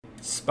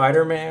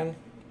Spider-Man,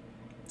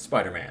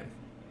 Spider-Man,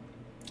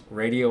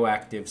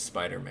 radioactive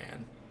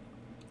Spider-Man,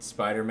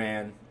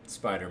 Spider-Man,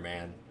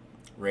 Spider-Man,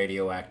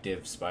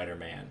 radioactive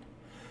Spider-Man,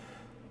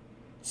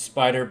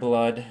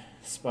 Spider-Blood,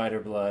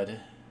 Spider-Blood,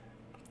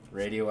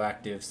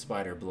 radioactive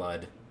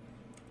Spider-Blood,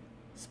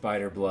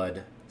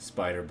 Spider-Blood,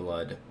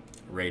 Spider-Blood,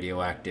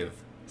 radioactive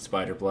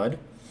Spider-Blood,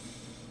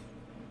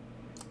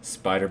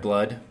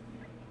 Spider-Blood,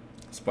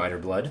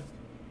 Spider-Blood,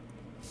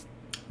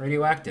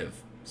 radioactive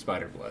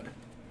Spider-Blood,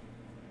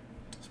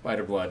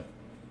 Spider-Blood,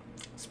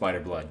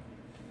 Spider-Blood,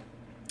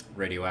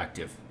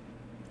 radioactive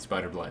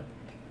Spider-Blood,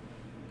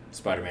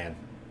 Spider-Man,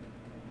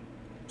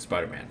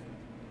 Spider-Man.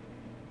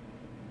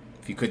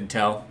 If you couldn't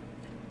tell,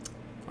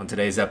 on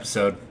today's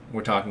episode,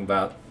 we're talking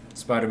about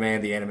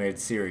Spider-Man the Animated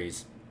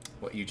Series.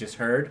 What you just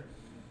heard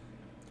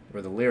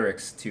were the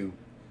lyrics to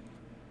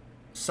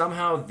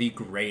somehow the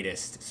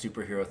greatest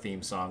superhero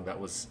theme song that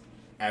was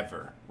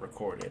ever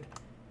recorded.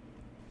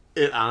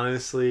 It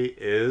honestly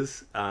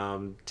is.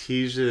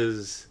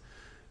 Tej's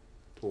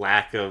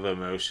lack of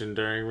emotion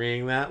during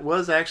reading that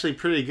was actually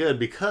pretty good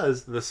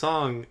because the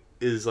song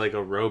is like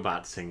a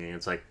robot singing.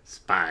 It's like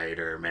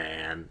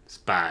Spider-Man,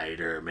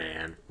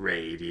 Spider-Man,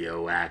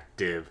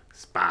 radioactive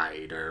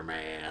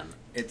Spider-Man.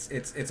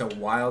 It's a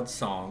wild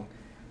song.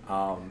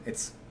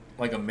 It's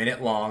like a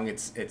minute long.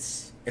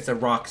 It's a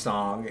rock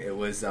song. It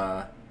was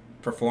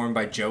performed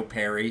by Joe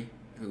Perry,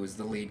 who was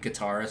the lead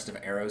guitarist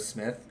of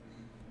Aerosmith.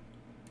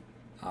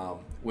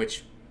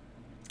 Which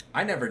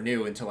I never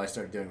knew until I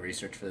started doing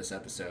research for this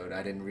episode.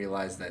 I didn't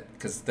realize that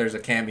because there's a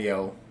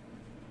cameo,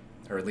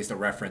 or at least a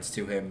reference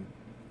to him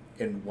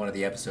in one of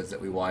the episodes that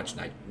we watched,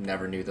 and I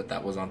never knew that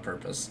that was on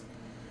purpose.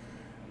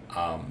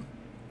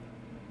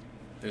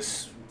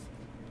 This,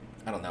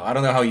 I don't know. I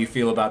don't know how you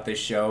feel about this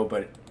show,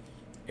 but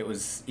it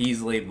was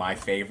easily my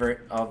favorite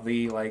of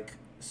the like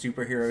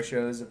superhero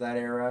shows of that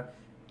era.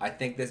 I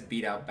think this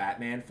beat out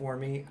Batman for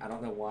me. I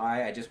don't know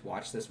why. I just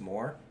watched this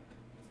more.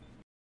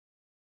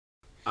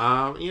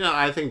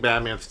 I think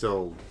Batman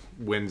still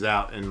wins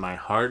out in my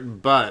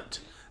heart, but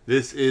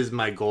this is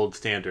my gold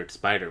standard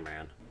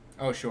Spider-Man.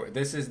 Oh, sure.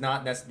 This is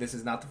not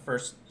the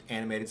first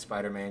animated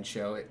Spider-Man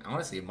show.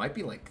 Honestly, it might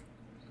be like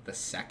the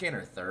second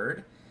or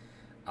third.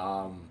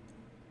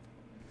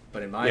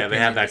 But in my opinion, they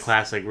have that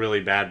classic really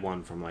bad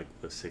one from like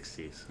the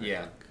 60s.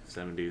 Yeah.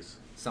 70s.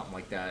 Something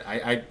like that.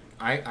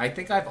 I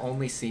think I've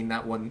only seen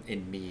that one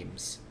in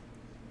memes.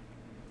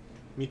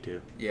 Me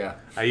too. Yeah.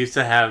 I used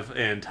to have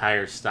an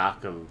entire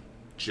stock of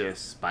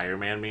just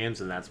Spider-Man memes,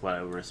 and that's what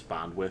I would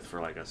respond with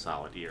for like a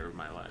solid year of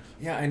my life.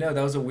 Yeah, I know.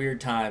 That was a weird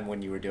time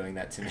when you were doing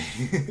that to me.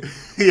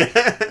 Yeah.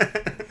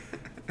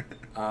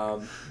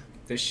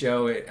 This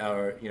show,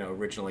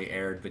 originally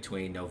aired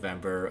between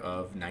November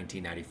of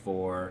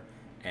 1994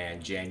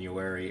 and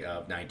January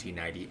of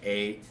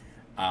 1998.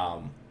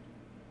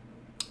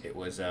 It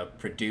was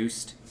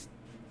produced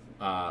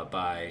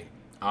by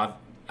I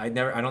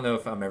don't know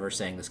if I'm ever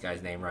saying this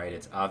guy's name right.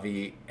 It's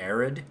Avi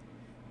Arad,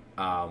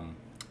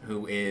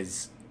 who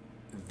is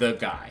the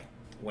guy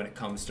when it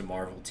comes to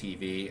Marvel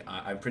TV.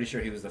 I'm pretty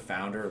sure he was the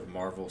founder of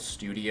Marvel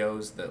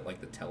Studios, the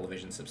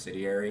television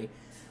subsidiary.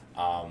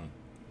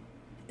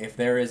 If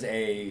there is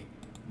a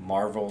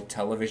Marvel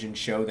television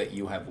show that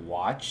you have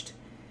watched,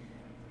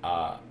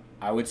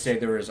 I would say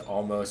there is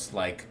almost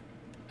like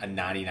a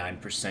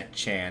 99%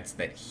 chance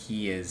that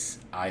he is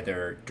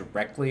either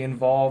directly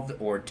involved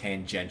or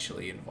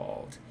tangentially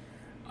involved.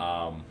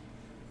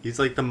 He's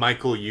like the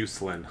Michael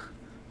Uslin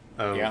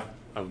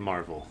of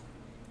Marvel.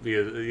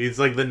 He's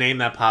like the name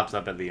that pops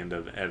up at the end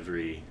of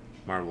every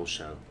Marvel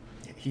show.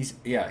 He's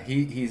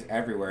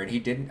everywhere, and he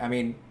didn't. I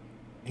mean,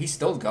 he's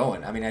still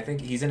going. I mean, I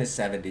think he's in his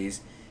 70s.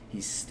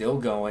 He's still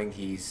going.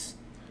 He's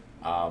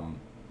one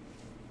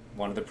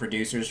of the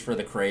producers for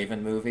the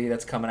Craven movie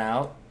that's coming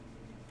out.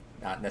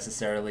 Not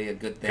necessarily a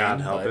good thing.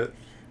 God help it.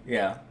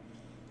 Yeah,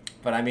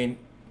 but I mean,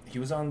 he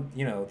was on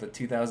the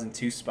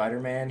 2002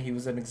 Spider-Man. He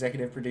was an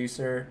executive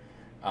producer.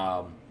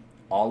 All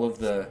of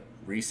the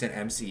recent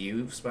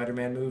MCU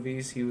Spider-Man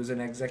movies, he was an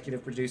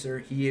executive producer.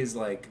 He is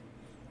like,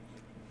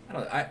 I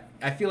don't know,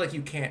 I feel like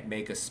you can't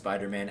make a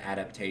Spider-Man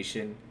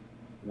adaptation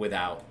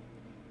without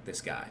this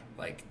guy.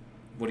 Like,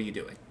 what are you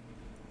doing?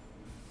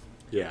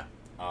 Yeah.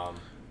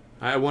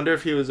 I wonder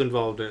if he was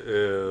involved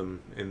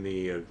in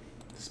the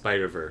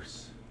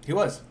Spider-Verse. He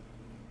was.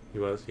 He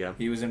was, yeah.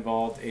 He was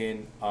involved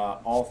in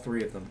all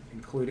three of them,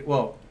 including,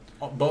 well,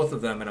 both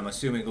of them, and I'm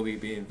assuming he'll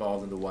be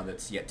involved in the one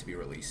that's yet to be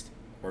released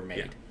or made.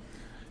 Yeah.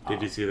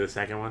 Did you see the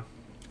second one?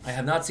 I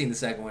have not seen the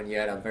second one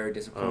yet. I'm very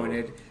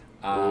disappointed.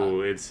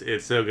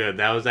 It's so good.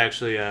 That was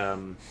actually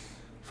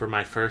for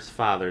my first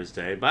Father's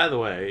Day. By the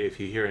way, if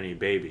you hear any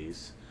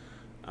babies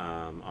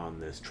on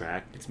this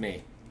track, it's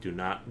me. Do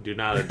not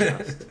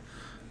adjust.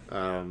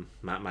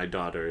 My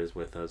daughter is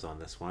with us on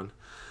this one.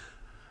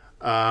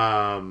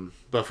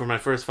 But for my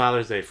first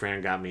Father's Day,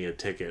 Fran got me a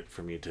ticket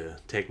for me to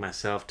take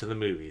myself to the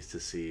movies to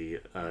see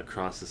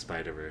Across the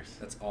Spider-Verse.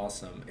 That's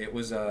awesome. It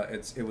was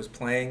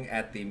playing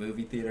at the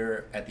movie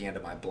theater at the end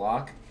of my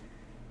block,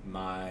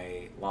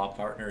 my law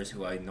partners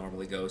who I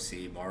normally go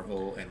see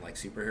Marvel and like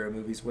superhero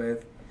movies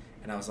with,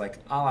 and I was like,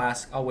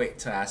 I'll wait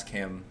to ask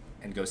him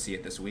and go see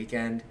it this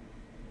weekend.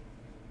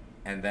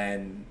 And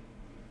then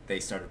they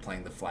started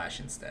playing The Flash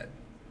instead.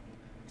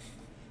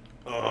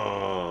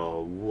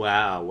 Oh,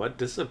 wow. What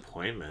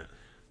disappointment.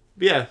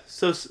 Yeah,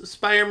 so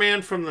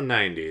Spider-Man from the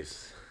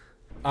 90s.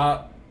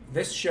 Uh,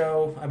 this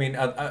show, I mean,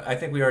 I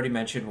think we already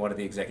mentioned one of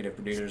the executive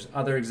producers.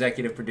 Other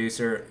executive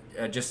producer,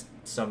 just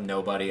some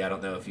nobody. I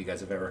don't know if you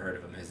guys have ever heard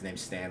of him. His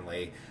name's Stan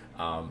Lee.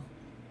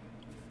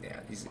 Yeah,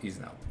 he's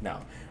no,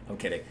 I'm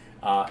kidding.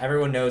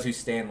 Everyone knows who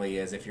Stan Lee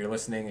is. If you're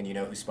listening and you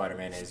know who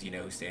Spider-Man is, you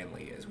know who Stan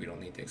Lee is. We don't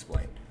need to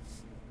explain.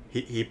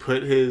 He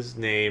put his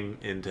name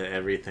into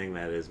everything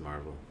that is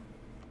Marvel.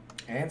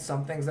 And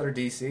some things that are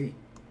DC.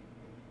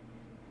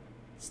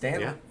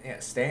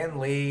 Stan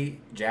Lee,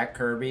 Jack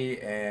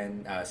Kirby,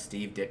 and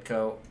Steve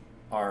Ditko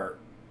are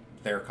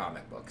their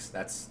comic books.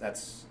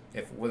 That's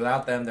if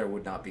without them there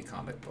would not be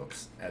comic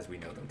books as we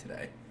know them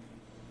today.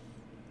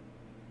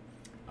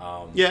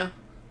 Yeah.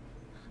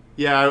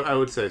 Yeah, I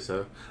would say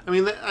so. I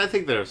mean, I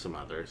think there are some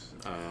others.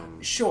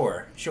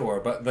 Sure,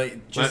 but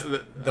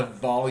the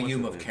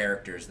volume of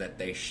characters that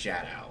they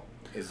shat out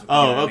is.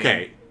 Oh, okay. I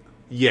mean?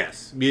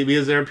 Yes,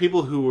 because there are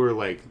people who were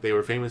like they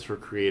were famous for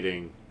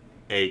creating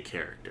a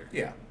character.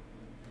 Yeah.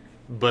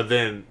 But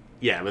then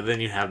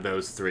you have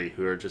those three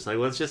who are just like,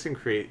 let's just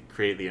create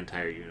the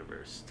entire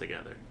universe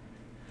together.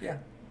 Yeah.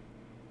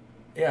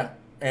 Yeah,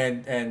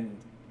 and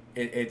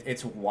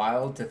it's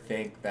wild to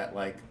think that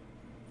like.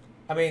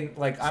 I mean,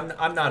 like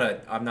I'm not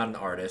an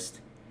artist,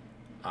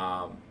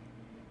 so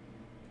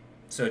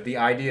the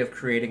idea of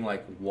creating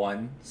like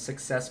one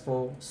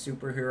successful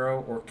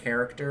superhero or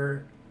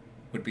character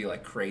would be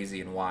like crazy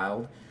and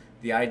wild.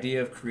 The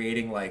idea of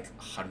creating like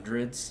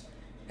hundreds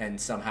and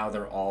somehow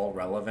they're all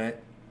relevant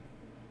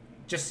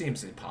just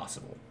seems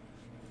impossible.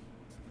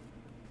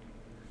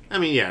 I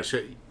mean, yeah,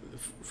 sure,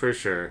 for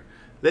sure.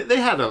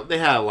 They had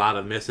a lot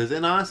of misses,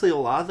 and honestly, a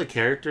lot of the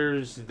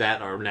characters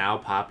that are now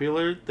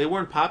popular, they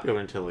weren't popular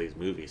until these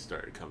movies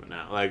started coming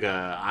out. Like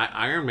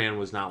Iron Man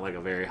was not like a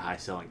very high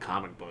selling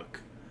comic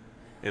book,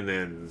 and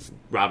then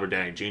Robert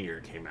Downey Jr.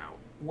 came out.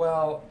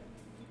 Well,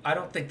 I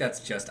don't think that's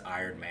just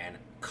Iron Man.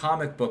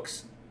 Comic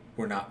books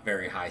were not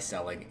very high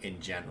selling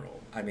in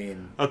general. I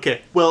mean,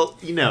 okay, well,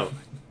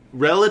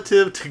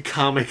 relative to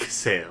comic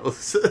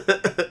sales.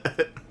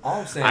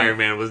 All I'm saying, Iron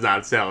Man was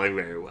not selling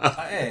very well.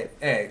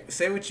 Hey,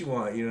 say what you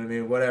want. You know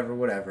what I mean?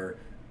 Whatever.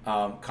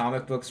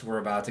 Comic books were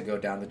about to go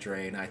down the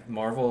drain.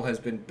 Marvel has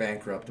been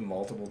bankrupt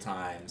multiple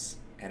times,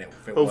 and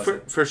if it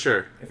wasn't for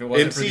sure, if it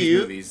wasn't for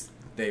these movies,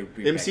 they would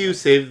be MCU bankrupt.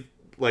 Saved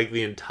like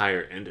the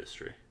entire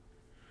industry.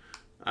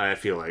 I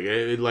feel like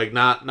it like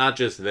not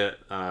just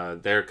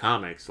that their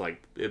comics,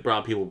 like it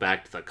brought people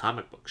back to the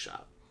comic book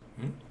shop.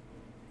 Hmm?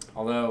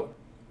 Although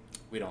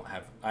we don't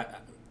have.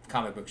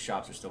 Comic book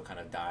shops are still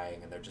kind of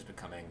dying, and they're just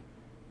becoming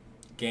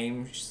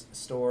game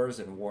stores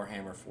and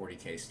Warhammer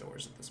 40K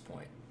stores at this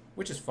point,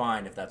 which is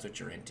fine if that's what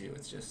you're into.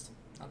 It's just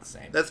not the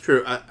same. That's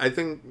true. I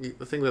think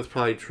that's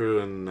probably true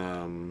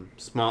in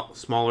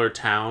smaller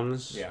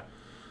towns. Yeah,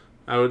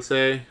 I would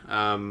say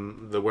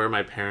where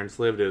my parents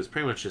lived, it was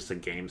pretty much just a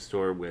game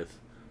store with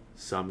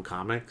some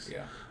comics.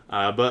 Yeah.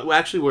 But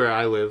actually, where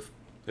I live,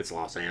 it's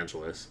Los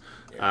Angeles.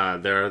 Yeah.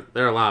 There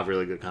are a lot of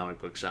really good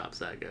comic book shops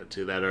that I go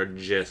to that are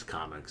just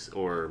comics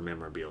or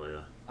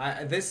memorabilia.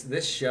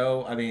 This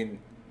show, I mean,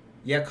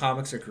 yeah,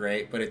 comics are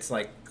great, but it's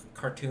like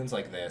cartoons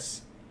like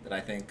this that I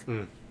think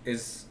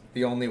is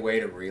the only way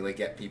to really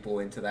get people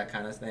into that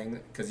kind of thing,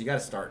 because you got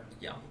to start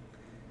young.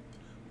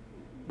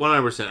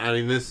 100%.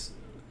 I mean,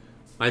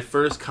 my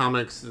first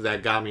comics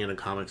that got me into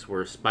comics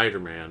were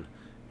Spider-Man,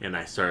 and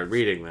I started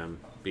reading them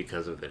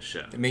because of this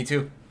show. Me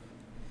too.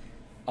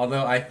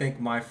 Although I think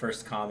my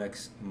first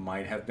comics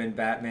might have been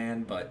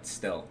Batman, but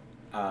still,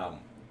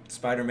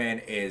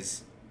 Spider-Man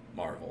is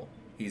Marvel.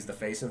 He's the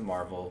face of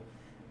Marvel,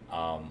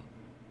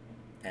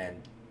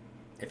 and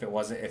if it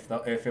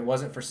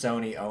wasn't for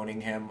Sony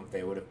owning him,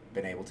 they would have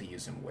been able to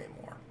use him way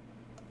more.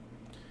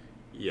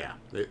 Yeah,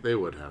 they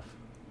would have.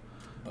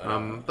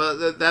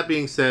 But that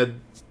being said,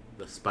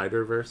 the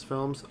Spider-Verse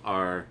films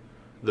are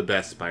the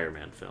best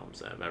Spider-Man films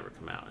that have ever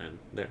come out, and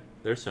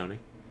they're Sony.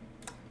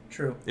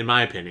 True. In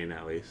my opinion,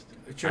 at least.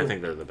 True. I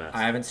think they're the best.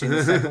 I haven't seen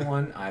the second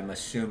one. I'm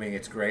assuming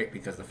it's great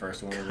because the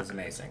first one was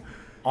amazing.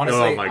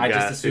 Honestly, I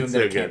just assume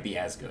that it can't be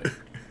as good.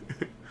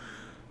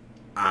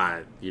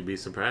 You'd be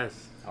surprised.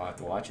 I'll have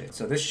to watch it.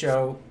 So this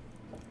show,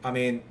 I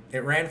mean,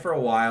 it ran for a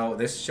while.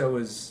 This show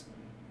was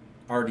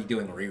already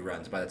doing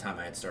reruns by the time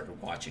I had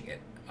started watching it.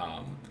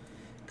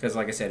 Because,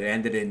 like I said, it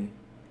ended in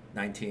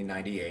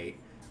 1998.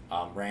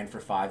 Ran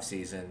for 5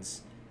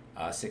 seasons,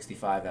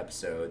 65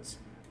 episodes.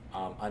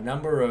 A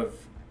number of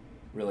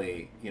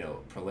really,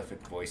 prolific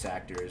voice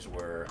actors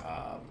were,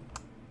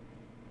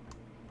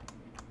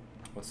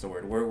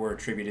 were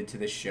attributed to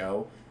this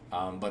show.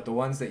 But the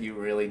ones that you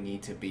really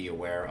need to be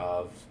aware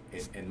of,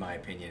 in my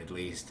opinion at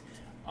least,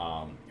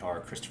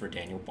 are Christopher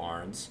Daniel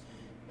Barnes,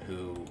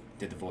 who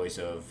did the voice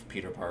of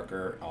Peter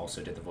Parker,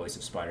 also did the voice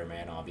of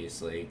Spider-Man,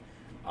 obviously.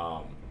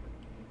 Um,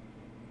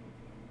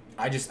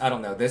 I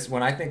don't know this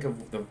when I think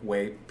of the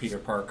way Peter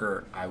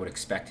Parker I would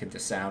expect him to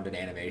sound in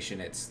animation.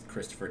 It's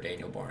Christopher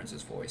Daniel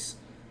Barnes' voice.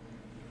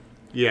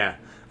 Yeah,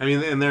 I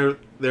mean, and there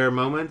are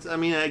moments. I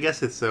mean, I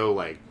guess it's so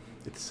like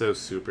it's so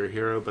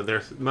superhero, but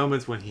there's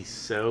moments when he's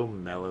so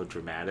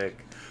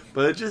melodramatic,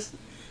 but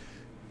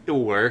it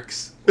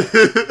works.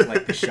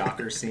 Like the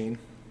shocker scene.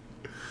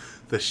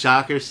 The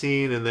shocker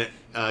scene and the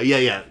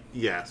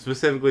yeah.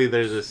 Specifically,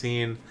 there's a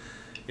scene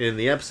in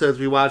the episodes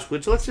we watch,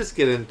 which let's just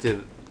get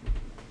into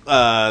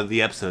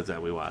the episodes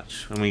that we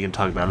watch, and we can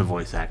talk about the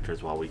voice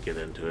actors while we get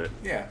into it.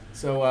 Yeah.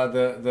 So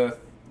the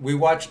we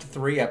watched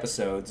 3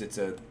 episodes.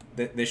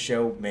 This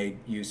show made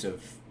use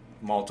of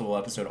multiple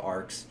episode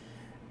arcs,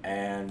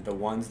 and the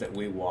ones that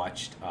we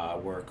watched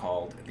were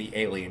called the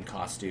Alien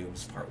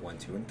Costumes Part 1,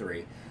 2, and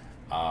 3.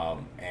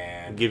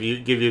 And Give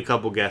you a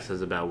couple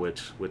guesses about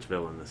which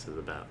villain this is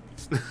about.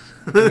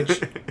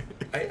 which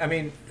I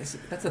mean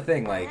that's the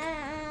thing. Like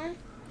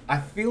I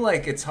feel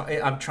like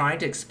I'm trying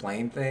to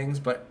explain things,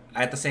 but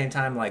at the same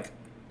time, like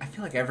I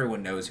feel like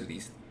everyone knows who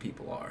these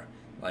people are.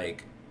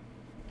 Like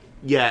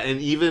Yeah, and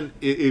even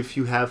if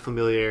you have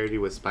familiarity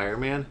with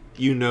Spider-Man,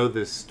 you know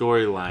this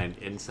storyline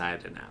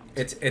inside and out.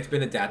 it's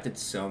been adapted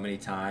so many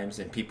times,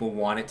 and people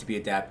want it to be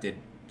adapted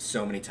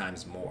so many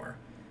times more.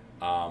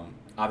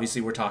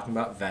 Obviously, we're talking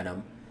about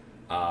Venom,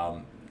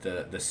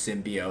 the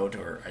symbiote,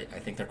 or I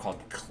think they're called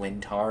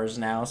Clintars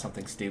now,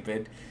 something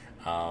stupid.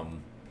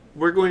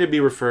 We're going to be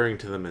referring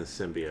to them as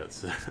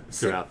symbiotes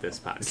throughout this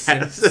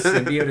podcast.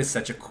 Symbiote is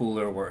such a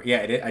cooler word.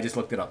 Yeah, I just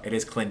looked it up. It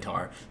is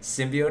Clintar.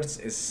 Symbiote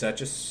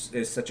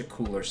is such a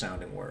cooler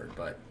sounding word,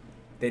 but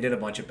they did a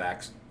bunch of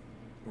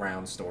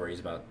background stories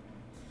about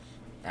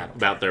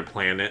Their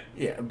planet.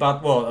 Yeah,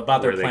 about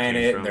their Where they came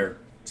planet from. and their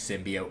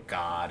symbiote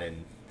god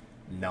and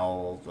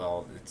Null.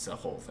 Well, it's a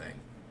whole thing.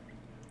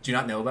 Do you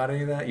not know about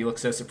any of that? You look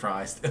so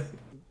surprised.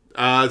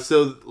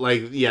 So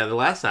like yeah, the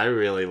last I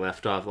really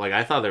left off, like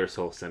I thought they were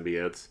soul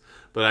symbiotes,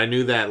 but I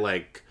knew that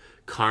like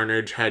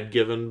Carnage had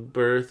given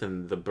birth,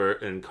 and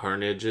and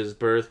Carnage's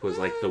birth was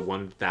like the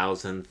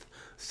 1000th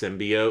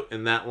symbiote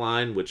in that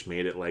line, which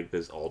made it like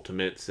this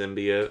ultimate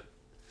symbiote.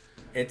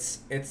 It's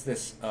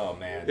this. Oh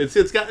man.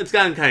 It's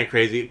gotten kind of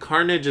crazy.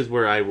 Carnage is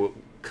where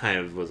kind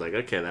of was like,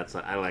 okay,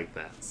 I like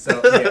that.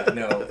 So yeah,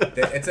 no,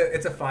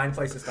 it's a fine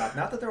place to stop.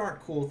 Not that there aren't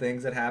cool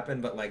things that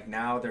happen, but like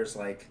now there's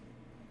like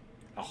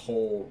a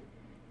whole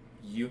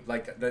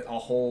a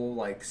whole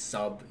like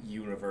sub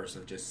universe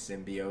of just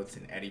symbiotes,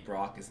 and Eddie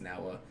Brock is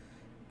now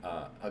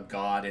a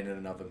god in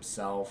and of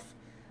himself.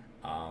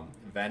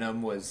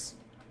 Venom was,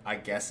 I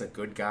guess, a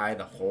good guy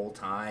the whole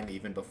time,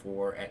 even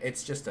before.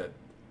 It's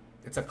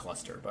a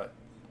cluster, but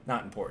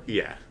not important.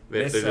 Yeah,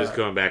 they're just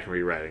going back and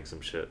rewriting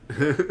some shit.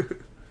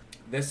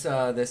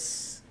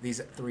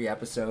 These 3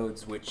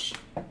 episodes, which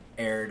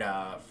aired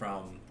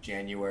from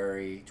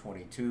January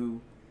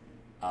 22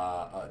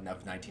 of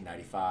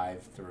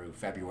 1995 through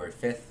February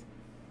 5th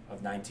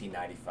of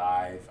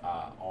 1995,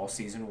 all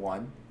season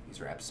 1.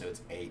 These are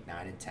episodes 8,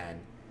 9, and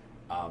 10.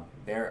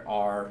 There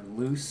are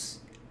loose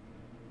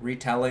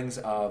retellings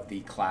of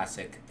the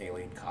classic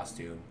alien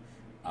costume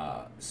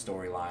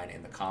storyline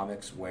in the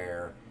comics,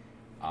 where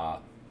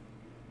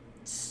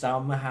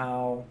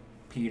somehow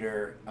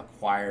Peter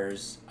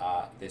acquires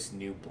this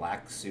new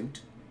black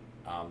suit,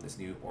 this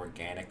new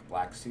organic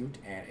black suit,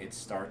 and it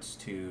starts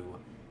to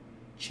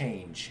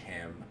change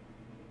him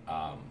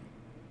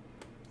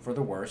for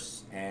the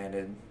worse,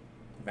 and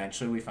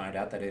eventually we find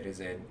out that it is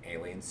an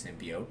alien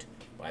symbiote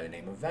by the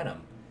name of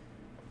Venom.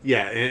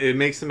 Yeah, it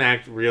makes him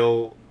act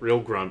real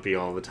grumpy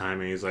all the time,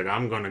 and he's like,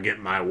 I'm gonna get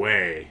my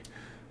way.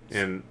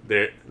 And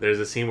there's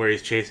a scene where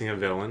he's chasing a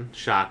villain,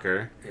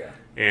 Shocker. Yeah.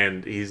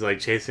 And he's like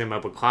chasing him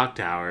up a clock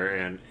tower,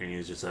 and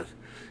he's just like,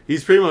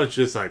 he's pretty much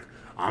just like,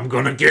 I'm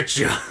gonna get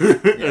you. And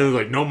it's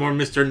like, no more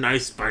Mr.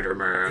 Nice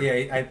Spider-Man.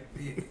 Yeah,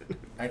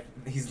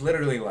 he's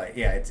literally like,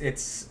 yeah,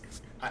 it's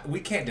we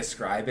can't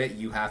describe it.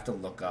 You have to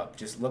look up.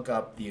 Just look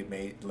up the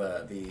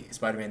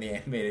Spider-Man the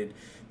Animated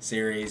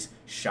Series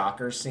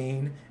Shocker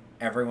scene.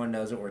 Everyone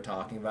knows what we're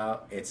talking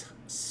about. It's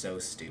so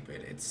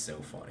stupid. It's so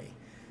funny.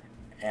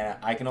 And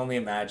I can only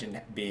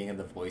imagine being in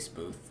the voice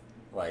booth,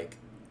 like,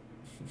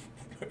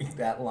 doing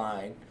that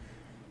line.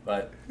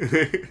 But,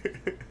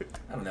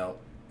 I don't know.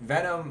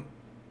 Venom,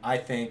 I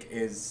think,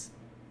 is...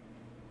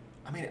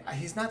 I mean,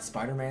 he's not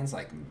Spider-Man's,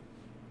 like,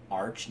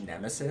 arch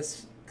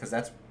nemesis, because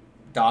that's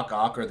Doc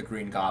Ock or the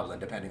Green Goblin,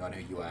 depending on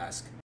who you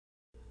ask.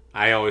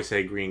 I always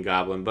say Green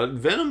Goblin, but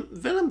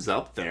Venom's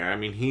up there. I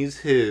mean, he's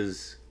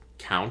his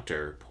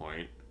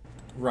counterpoint.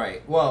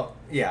 Right. Well,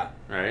 yeah.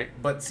 Right?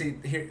 But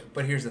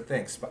here's the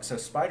thing. So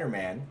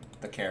Spider-Man,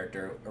 the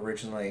character,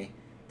 originally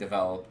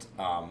developed,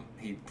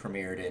 he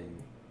premiered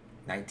in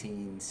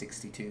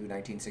 1962,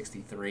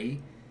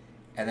 1963,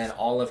 and then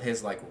all of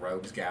his, like,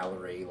 rogues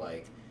gallery,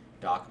 like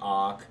Doc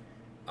Ock,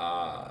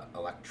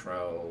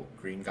 Electro,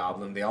 Green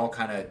Goblin, they all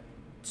kind of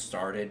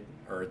started,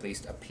 or at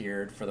least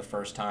appeared for the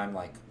first time,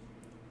 like,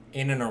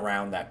 in and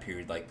around that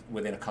period, like,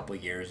 within a couple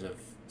of years of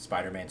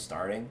Spider-Man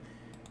starting.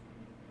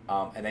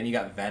 And then you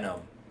got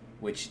Venom,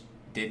 which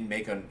didn't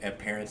make an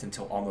appearance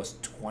until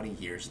almost 20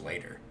 years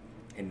later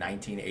in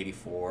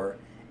 1984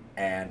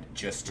 and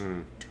just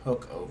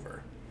took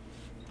over.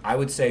 I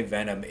would say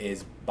Venom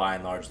is, by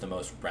and large, the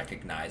most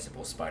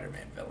recognizable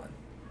Spider-Man villain.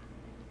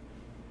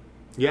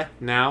 Yeah,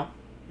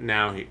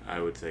 I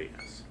would say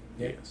yes.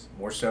 Yeah. Yes.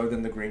 More so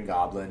than the Green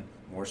Goblin,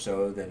 more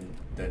so than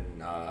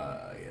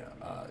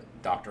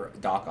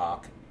Doc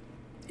Ock.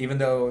 Even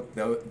though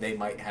they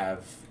might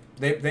have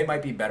they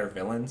might be better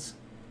villains,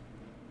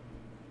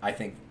 I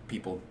think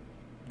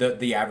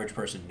the average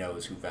person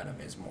knows who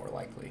Venom is more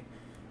likely,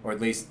 or at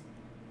least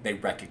they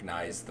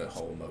recognize the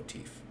whole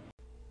motif.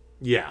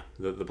 Yeah,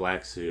 the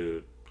black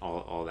suit,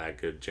 all that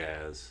good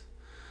jazz.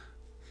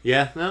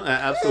 Yeah, no,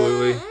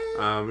 absolutely.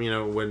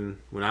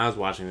 When I was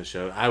watching the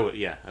show, I would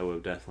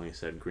have definitely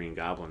said Green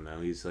Goblin though.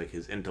 He's like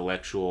his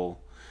intellectual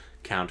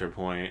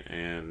counterpoint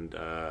and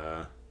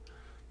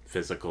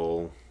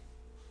physical.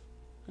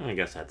 I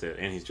guess that's it.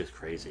 And he's just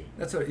crazy.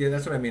 That's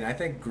what I mean. I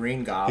think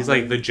Green Goblin. He's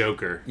like the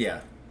Joker.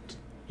 Yeah.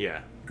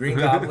 Yeah. Green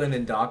Goblin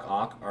and Doc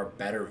Ock are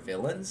better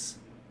villains,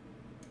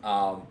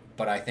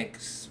 but I think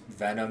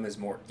Venom is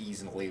more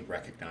easily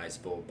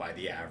recognizable by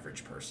the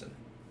average person.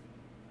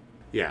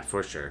 Yeah,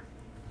 for sure.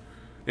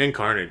 And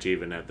Carnage,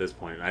 even at this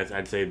point,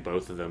 I'd say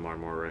both of them are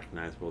more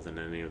recognizable than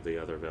any of the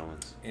other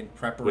villains. In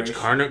preparation,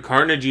 which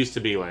Carnage used to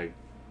be like,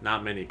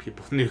 not many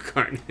people knew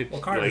Carnage. Well,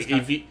 Carnage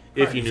like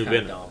if you knew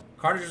Venom, dumb.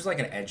 Carnage was like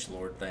an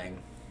edgelord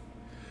thing.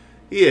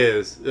 He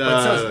is,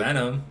 but so is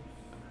Venom.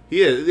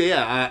 He is.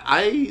 Yeah,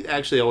 I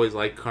actually always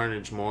liked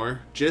Carnage more,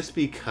 just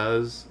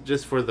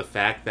for the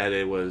fact that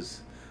it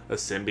was a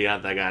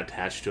symbiote that got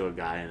attached to a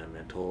guy in a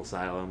mental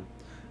asylum,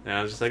 and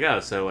I was just like, oh,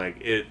 so like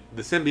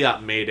the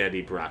symbiote made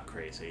Eddie Brock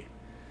crazy.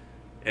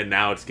 And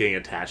now it's getting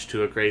attached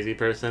to a crazy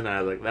person. And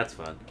I was like, that's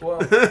fun. Well,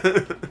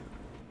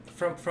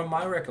 from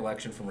my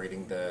recollection from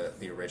reading the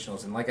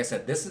originals, and like I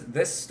said, this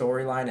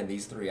storyline in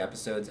these 3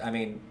 episodes, I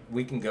mean,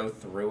 we can go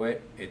through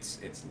it.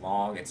 It's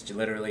long. It's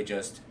literally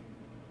just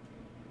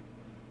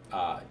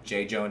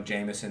J. Jonah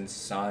Jameson's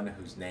son,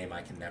 whose name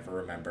I can never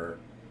remember,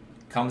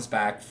 comes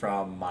back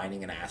from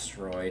mining an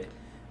asteroid.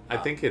 I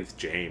think it's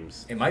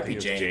James. It might be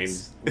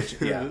James. Which,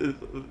 yeah.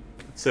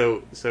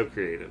 So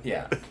creative.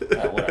 Yeah,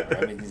 whatever.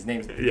 I mean,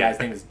 the guy's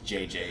name is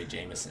J.J.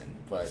 Jameson,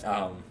 but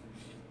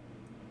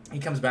he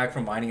comes back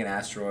from mining an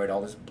asteroid.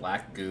 All this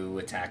black goo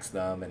attacks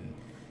them, and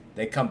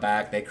they come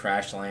back. They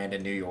crash land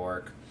in New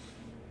York.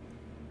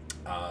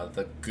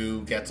 The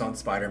goo gets on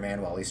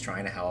Spider-Man while he's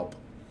trying to help.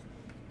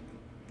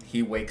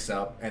 He wakes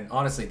up, and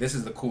honestly, this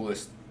is the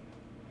coolest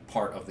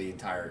part of the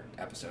entire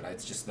episode.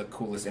 It's just the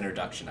coolest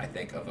introduction, I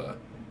think, of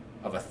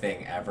a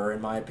thing ever, in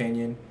my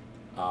opinion.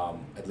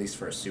 At least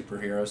for a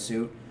superhero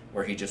suit,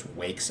 where he just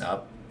wakes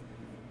up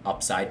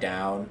upside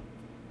down,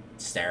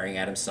 staring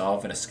at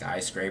himself in a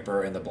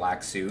skyscraper in the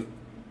black suit.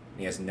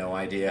 He has no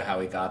idea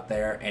how he got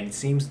there, and he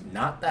seems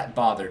not that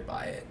bothered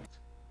by it.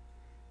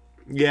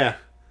 Yeah.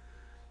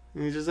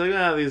 He's just like,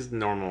 this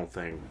normal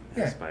thing.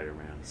 Yeah.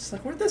 Spider-Man. It's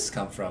like, where'd this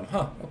come from?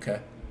 Huh,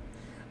 okay.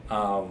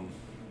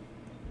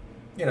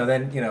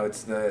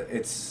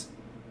 It's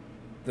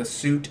the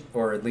suit,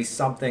 or at least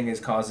something, is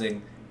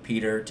causing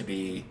Peter to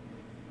be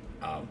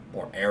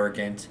more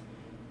arrogant,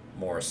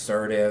 more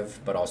assertive,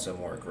 but also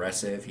more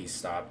aggressive. He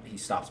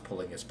stops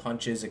pulling his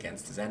punches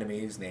against his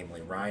enemies,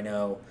 namely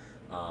Rhino.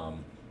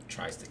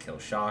 Tries to kill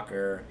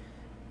Shocker.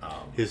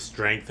 His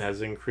strength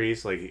has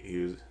increased. Like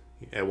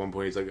at one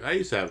point, he's like, I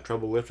used to have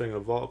trouble lifting a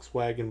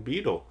Volkswagen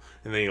Beetle,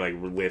 and then he like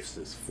lifts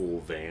this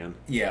full van.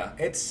 Yeah,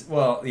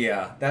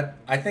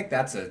 I think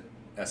that's a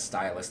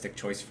stylistic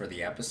choice for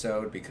the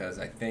episode, because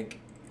I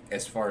think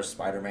as far as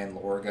Spider-Man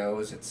lore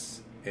goes,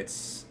 it's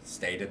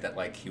stated that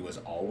like he was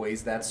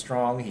always that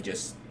strong. He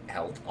just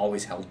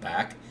always held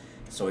back,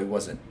 so he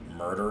wasn't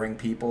murdering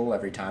people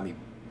every time he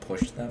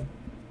pushed them.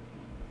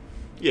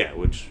 Yeah,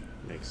 which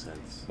makes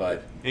sense.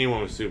 But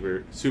anyone with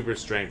super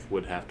strength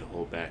would have to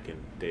hold back in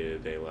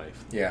day-to-day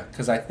life. Yeah,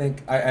 because I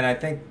think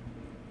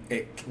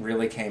it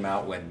really came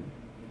out when,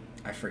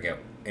 I forget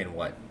in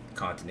what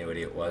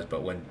continuity it was,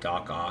 but when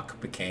Doc Ock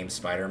became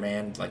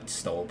Spider-Man, like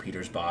stole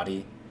Peter's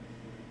body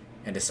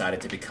and decided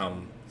to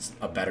become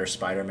a better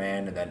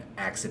Spider-Man, and then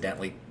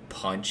accidentally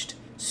punched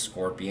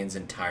Scorpion's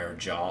entire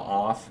jaw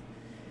off,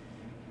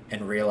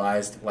 and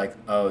realized like,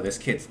 oh, this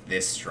kid's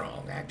this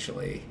strong.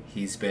 Actually,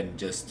 he's been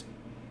just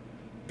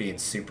being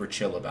super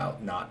chill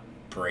about not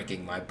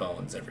breaking my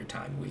bones every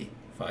time we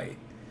fight.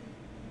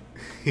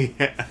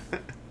 Yeah,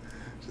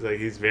 just like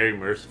he's very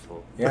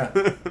merciful. Yeah.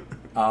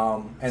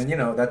 And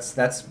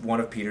that's one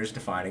of Peter's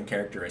defining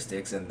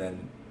characteristics. And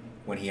then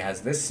when he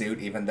has this suit,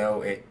 even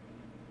though it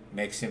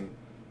makes him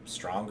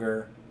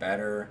stronger,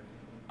 better,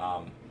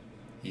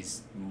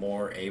 he's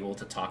more able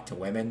to talk to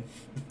women.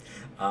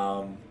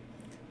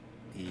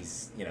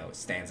 He's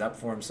stands up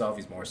for himself.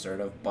 He's more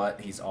assertive,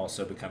 but he's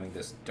also becoming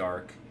this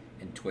dark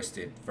and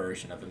twisted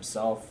version of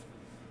himself.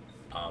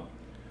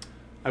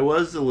 I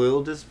was a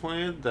little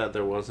disappointed that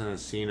there wasn't a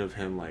scene of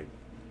him like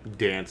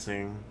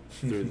dancing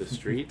through the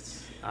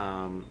streets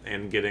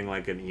and getting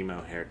like an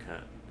emo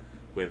haircut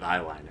with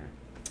eyeliner.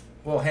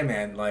 Well, hey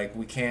man, like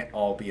we can't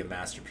all be a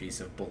masterpiece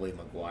of Bully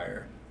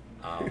Maguire.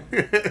 Um,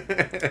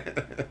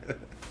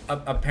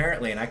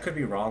 apparently, and I could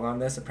be wrong on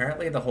this.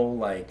 Apparently, the whole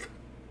like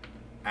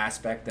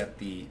aspect that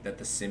the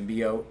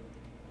symbiote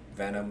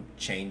Venom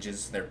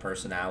changes their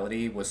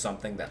personality was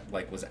something that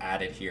like was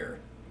added here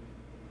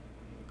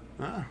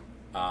Ah,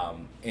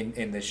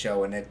 in this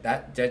show, and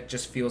that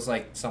just feels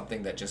like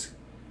something that just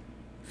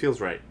feels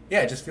right.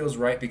 yeah, it just feels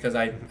right because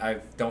I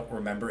don't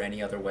remember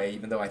any other way.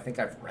 Even though I think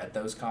I've read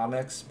those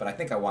comics, but I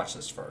think I watched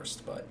this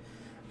first.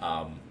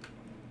 Um,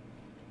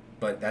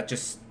 but that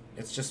just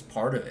it's just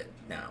part of it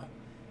now.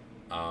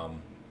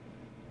 Um,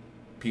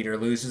 Peter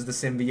loses the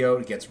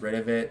symbiote, gets rid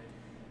of it.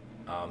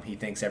 He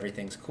thinks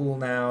everything's cool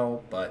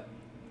now, but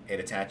it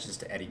attaches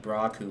to Eddie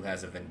Brock, who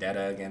has a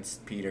vendetta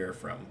against Peter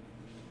from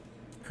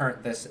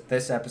current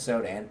this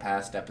episode and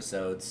past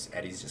episodes.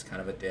 Eddie's just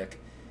kind of a dick.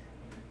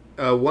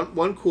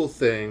 One cool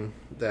thing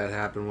that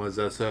happened was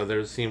so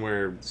there's a scene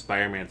where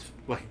Spider-Man's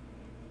like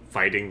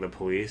fighting the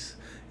police,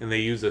 and they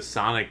use a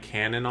sonic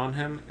cannon on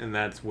him, and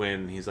that's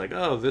when he's like,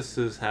 "Oh, this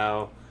is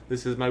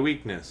my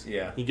weakness."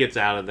 Yeah. He gets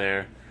out of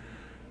there,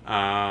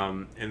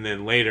 and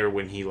then later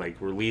when he like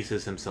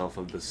releases himself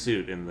of the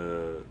suit in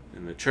the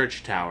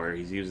church tower,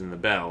 he's using the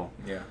bell,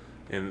 Yeah.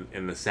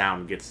 and the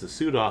sound gets the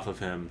suit off of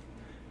him.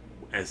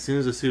 As soon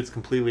as the suit's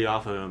completely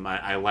off of him,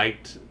 I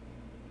liked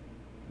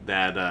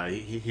that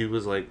he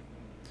was like,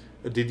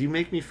 did you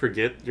make me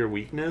forget your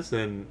weakness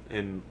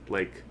and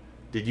like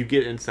did you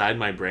get inside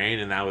my brain?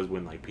 And that was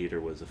when like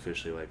Peter was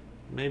officially like,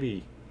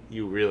 maybe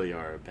you really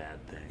are a bad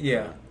thing.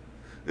 Yeah.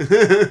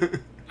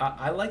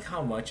 I like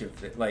how much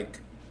of it, like,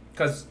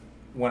 because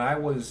when I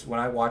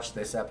watched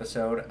this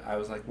episode, I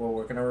was like, well,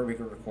 we're gonna be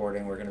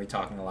recording. We're gonna be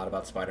talking a lot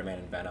about Spider-Man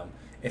and Venom.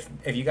 If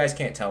you guys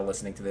can't tell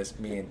listening to this,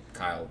 me and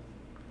Kyle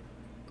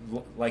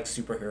like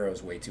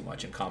superheroes way too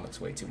much and comics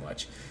way too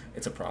much.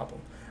 It's a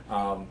problem.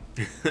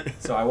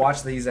 So I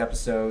watched these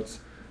episodes.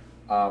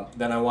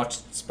 Then I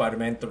watched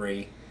Spider-Man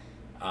 3.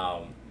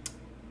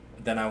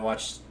 Then I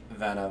watched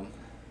Venom.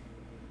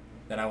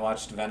 Then I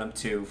watched Venom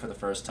 2 for the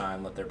first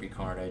time, Let There Be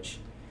Carnage.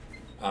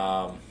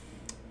 Then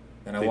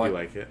Did you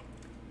like it?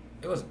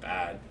 It wasn't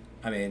bad.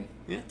 I mean,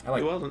 Yeah, I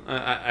like. it wasn't.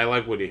 I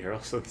like Woody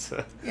Harrelson,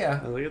 so Yeah,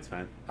 I was like, it's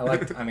fine. I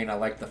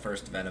liked the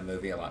first Venom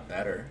movie a lot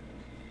better,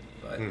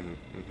 but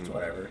it's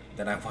whatever.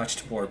 Then I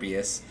watched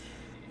Morbius.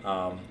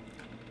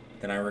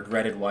 Then I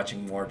regretted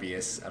watching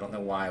Morbius. I don't know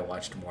why I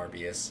watched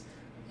Morbius.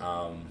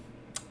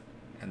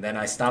 And then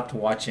I stopped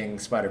watching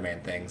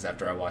Spider-Man things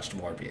after I watched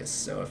Morbius.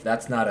 So if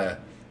that's not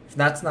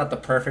the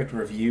perfect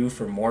review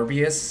for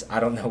Morbius, I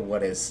don't know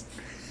what is.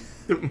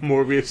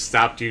 Morbius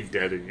stopped you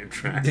dead in your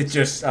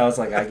tracks. I was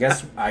like,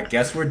 I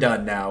guess we're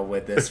done now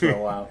with this for a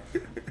while.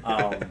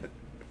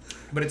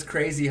 But it's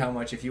crazy how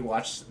much if you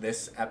watch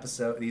these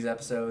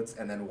episodes,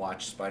 and then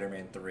watch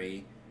Spider-Man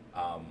 3,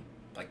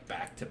 like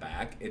back to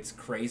back, it's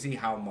crazy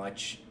how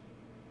much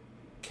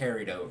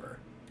carried over.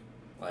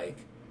 Like,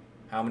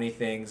 how many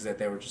things that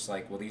they were just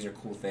like, well, these are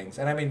cool things.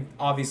 And I mean,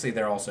 obviously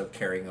they're also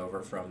carrying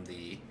over from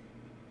the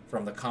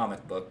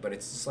comic book, but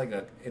it's just like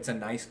it's a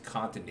nice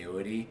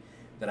continuity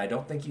that I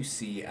don't think you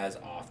see as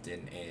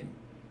often in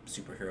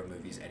superhero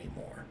movies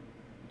anymore.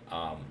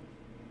 I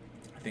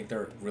think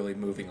they're really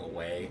moving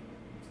away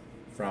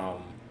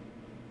from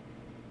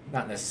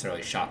not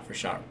necessarily shot for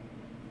shot,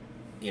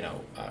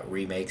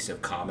 remakes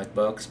of comic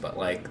books, but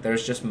like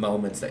there's just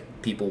moments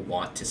that people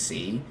want to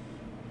see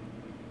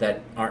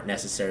that aren't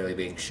necessarily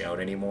being shown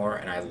anymore,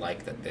 and I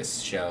like that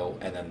this show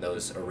and then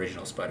those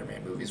original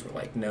Spider-Man movies were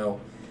like, no,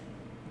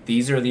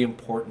 these are the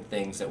important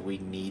things that we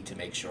need to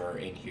make sure are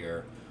in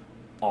here.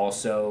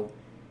 Also,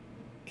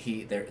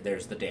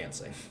 there's the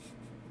dancing.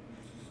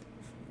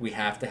 We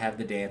have to have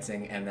the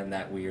dancing, and then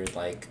that weird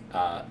like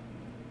what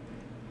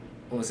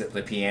was it,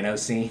 the piano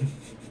scene?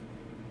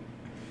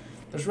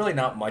 There's really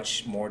not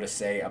much more to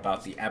say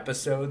about the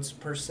episodes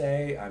per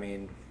se. I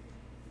mean,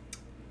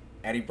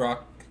 Eddie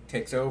Brock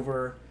takes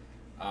over.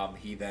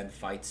 He then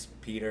fights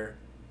Peter.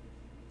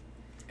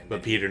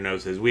 But Peter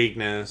knows his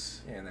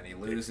weakness. And then he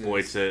loses.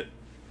 Exploits it.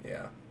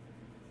 Yeah.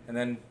 And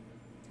then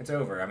it's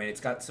over. I mean,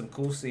 it's got some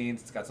cool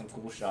scenes. It's got some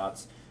cool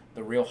shots.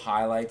 The real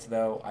highlights,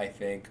 though, I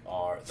think,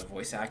 are the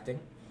voice acting.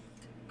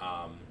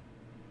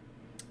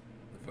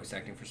 The voice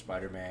acting for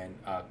Spider-Man.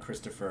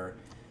 Christopher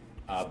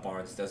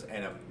Barnes does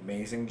an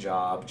amazing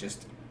job.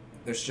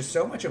 There's just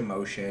so much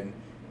emotion.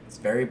 It's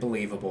very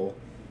believable.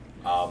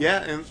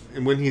 Yeah,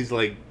 and when he's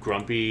like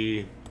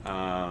grumpy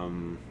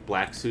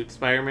black suit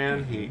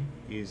Spider-Man, he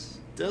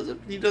does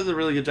a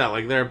really good job.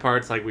 Like there are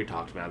parts like we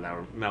talked about that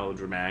were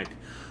melodramatic.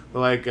 But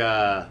like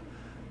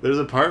there's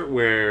a part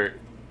where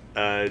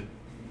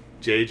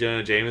J.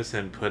 Jonah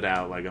Jameson put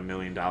out like $1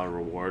 million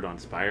reward on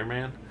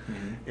Spider-Man,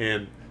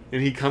 and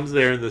he comes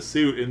there in the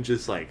suit and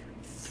just like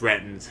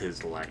threatens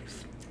his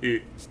life.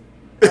 And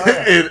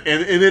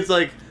it's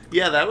like,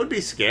 yeah, that would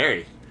be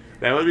scary.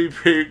 That would be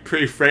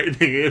pretty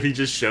frightening if he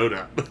just showed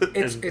up and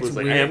it's was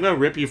like, weird. "Hey, I'm gonna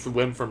rip you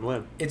limb from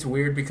limb." It's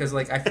weird because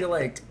like I feel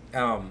like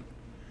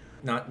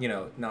not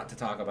to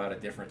talk about a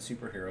different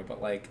superhero,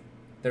 but like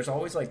there's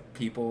always like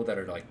people that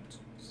are like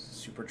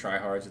super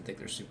tryhards and think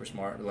they're super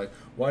smart. They're like,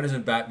 why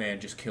doesn't Batman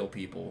just kill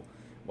people?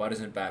 Why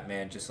doesn't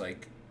Batman just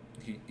like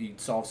he'd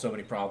solve so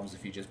many problems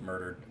if he just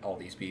murdered all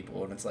these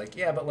people? And it's like,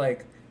 yeah, but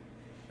like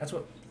that's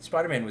what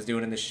Spider-Man was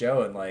doing in this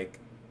show, and like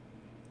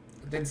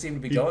it didn't seem to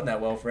be going that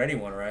well for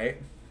anyone, right?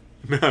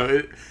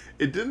 No,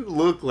 it didn't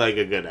look like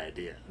a good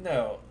idea.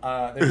 No,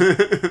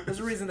 there's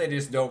a reason they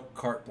just don't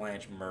carte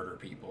blanche murder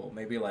people.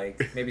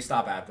 Maybe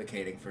stop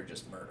advocating for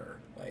just murder.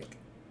 Like,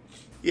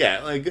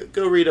 Yeah, like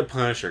go read a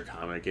Punisher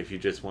comic if you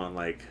just want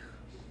like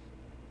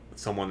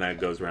someone that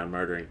goes around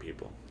murdering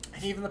people.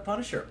 and even the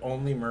Punisher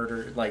only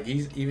murder like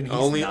he's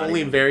Only not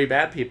only even, very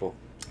bad people.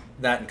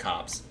 that and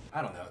cops.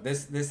 I don't know.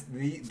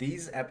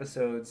 These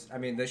episodes. I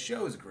mean, the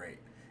show is great.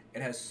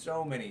 It has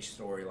so many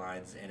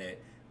storylines in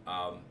it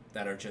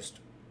that are just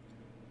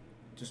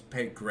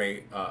pay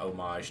great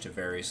homage to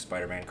various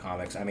Spider-Man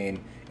comics. I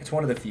mean, it's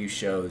one of the few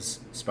shows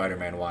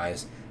Spider-Man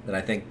wise that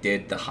I think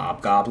did the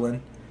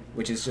Hobgoblin,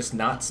 which is just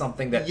not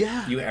something that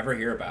Yeah. you ever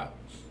hear about.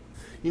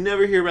 You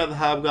never hear about the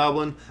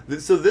Hobgoblin.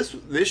 So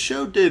this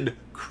show did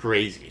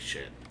crazy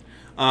shit.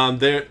 I'm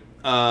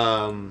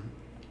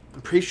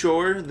pretty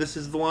sure this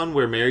is the one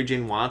where Mary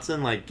Jane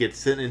Watson like gets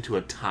sent into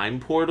a time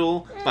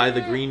portal by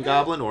the Green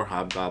Goblin or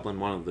Hobgoblin,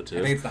 one of the two.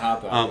 I think it's the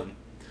Hobgoblin.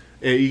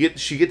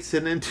 She gets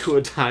sent into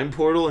a time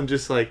portal and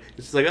just like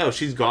it's just like, oh,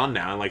 she's gone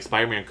now, and like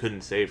Spider-Man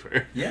couldn't save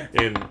her. Yeah.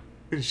 And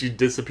she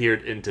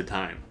disappeared into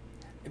time.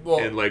 Well,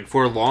 And like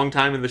for a long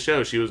time in the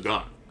show, she was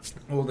gone.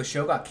 the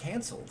show got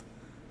canceled.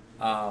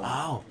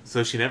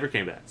 So she never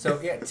came back. So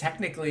yeah,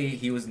 technically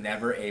he was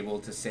never able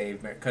to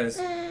save Mary because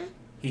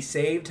he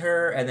saved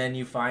her, and then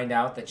you find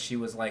out that she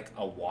was like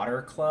a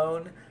water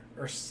clone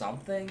or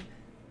something.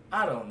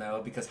 I don't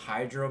know, because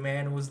Hydro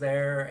Man was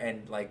there,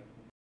 and like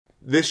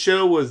This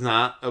show was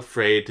not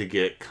afraid to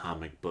get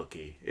comic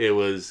booky. It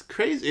was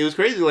crazy. It was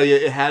crazy. Like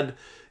it had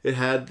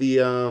the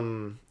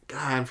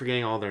God, I'm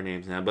forgetting all their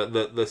names now, but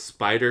the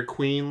Spider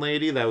Queen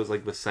lady that was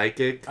like the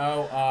psychic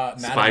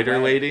Spider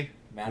Web. lady,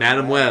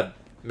 Madam Web.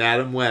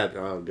 Madam Web.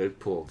 Oh, good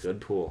pull. Good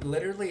pull.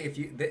 Literally, if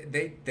you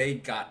they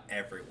got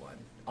everyone,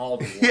 all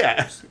the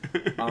Yeah.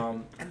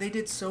 warriors. And they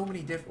did so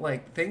many different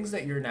like things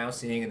that you're now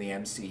seeing in the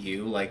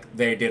MCU. Like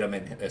they did them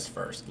in this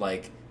first.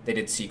 Like they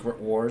did Secret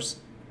Wars.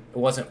 It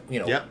wasn't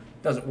Yep.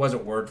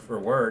 wasn't word for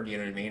word. You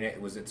know what I mean? It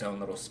was its own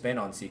little spin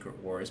on Secret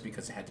Wars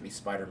because it had to be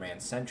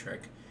Spider-Man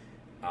centric.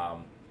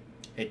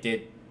 It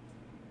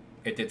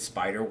did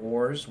Spider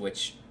Wars,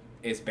 which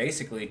is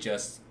basically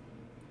just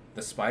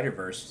the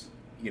Spider-Verse,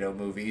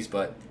 movies,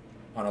 but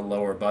on a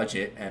lower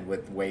budget and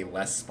with way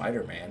less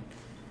Spider-Man.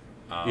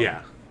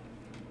 Yeah.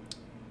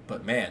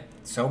 But man,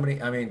 so many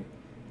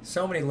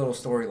little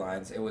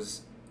storylines. It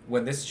was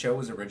when this show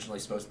was originally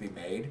supposed to be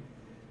made,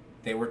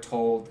 they were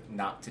told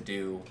not to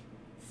do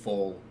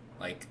full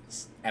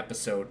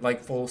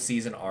full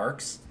season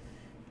arcs.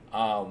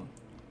 And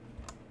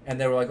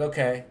they were like,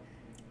 okay.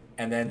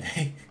 And then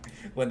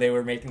when they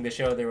were making the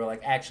show, they were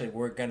like, actually,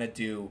 we're going to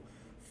do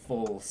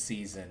full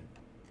season.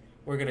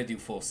 We're going to do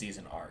full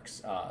season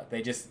arcs.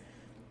 They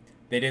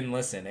didn't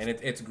listen. And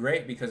it's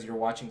great because you're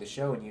watching the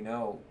show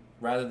and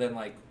rather than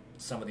like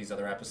some of these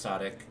other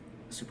episodic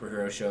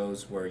superhero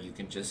shows where you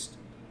can just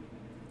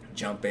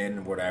jump in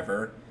and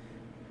whatever.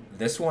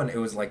 This one, it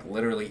was like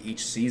literally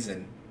each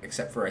season,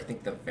 except for I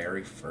think the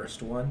very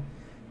first one,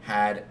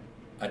 had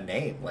a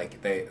name.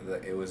 Like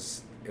it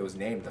was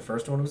named. The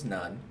first one was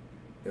none.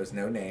 There was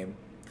no name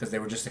because they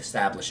were just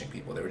establishing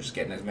people. They were just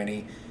getting as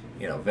many,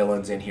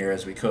 villains in here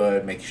as we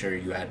could, make sure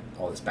you had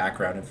all this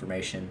background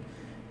information.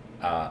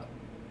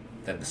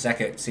 Then the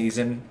second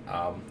season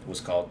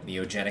was called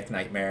Neogenic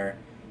Nightmare.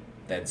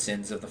 Then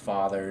Sins of the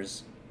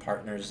Fathers,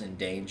 Partners in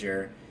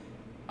Danger.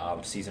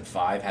 Season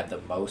 5 had the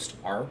most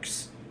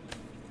arcs.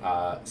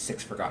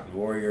 6 Forgotten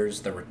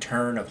Warriors, The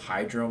Return of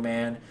Hydro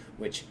Man,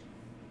 which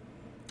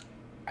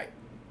I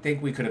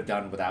think we could have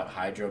done without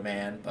Hydro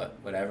Man, but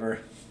whatever.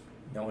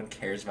 No one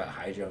cares about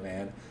Hydro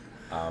Man.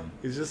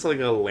 He's just like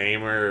a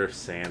lamer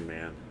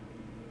Sandman.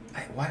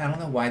 I don't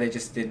know why they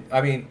just didn't. I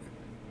mean,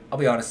 I'll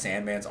be honest,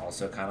 Sandman's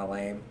also kind of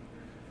lame.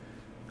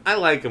 I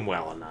like him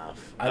well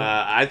enough.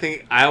 I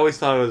always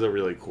thought it was a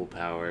really cool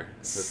power,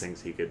 the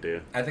things he could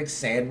do. I think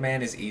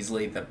Sandman is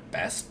easily the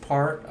best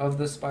part of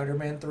the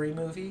Spider-Man 3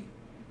 movie.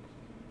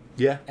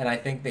 Yeah. And I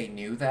think they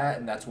knew that,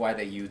 and that's why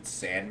they used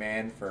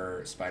Sandman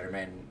for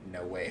Spider-Man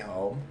No Way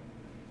Home.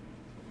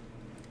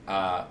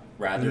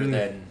 Rather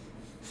than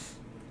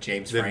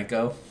James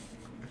Franco.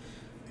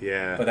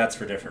 Yeah. But that's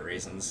for different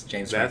reasons.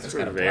 James That's Franco's for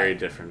kind of very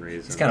different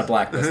reasons. He's kind of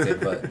blacklisted,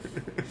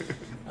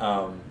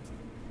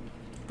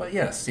 but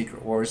yeah,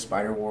 Secret Wars,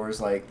 Spider Wars,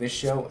 like this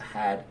show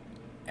had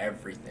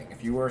everything.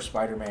 If you were a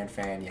Spider-Man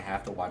fan, you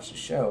have to watch the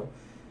show.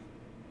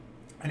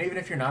 And even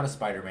if you're not a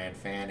Spider-Man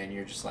fan and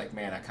you're just like,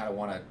 man, I kind of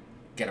want to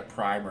get a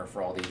primer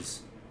for all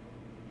these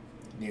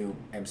new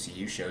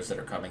MCU shows that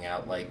are coming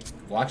out, like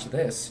watch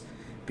this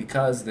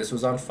because this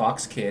was on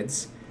Fox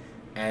Kids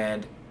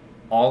and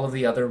all of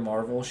the other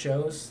Marvel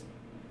shows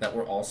that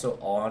were also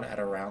on at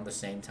around the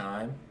same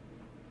time,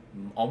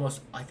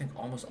 I think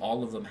almost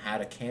all of them had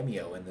a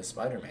cameo in the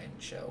Spider-Man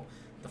show.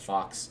 The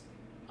Fox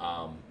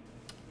Um,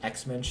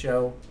 X-Men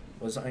show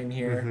was in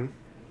here.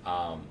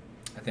 Mm-hmm.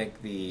 I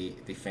think the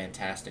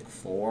Fantastic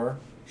Four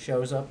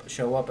show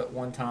up at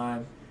one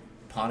time.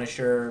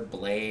 Punisher,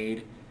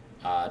 Blade,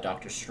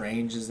 Doctor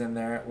Strange is in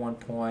there at one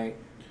point.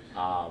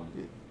 Um,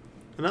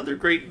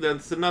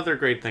 That's another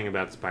great thing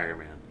about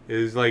Spider-Man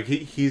is like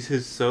he's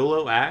his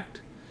solo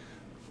act,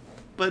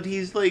 but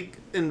he's like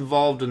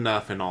involved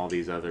enough in all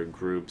these other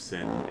groups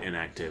and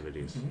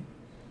activities. mhm.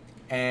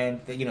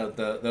 And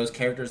those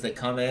characters, they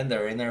come in,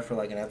 they're in there for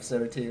like an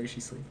episode or two.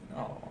 She's sleeping.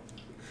 Oh,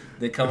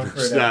 they come in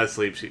for She's not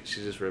asleep. She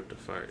just ripped a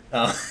fart.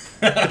 Oh.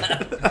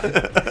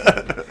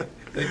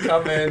 They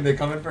come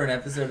in for an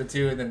episode or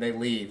two, and then they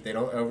leave. They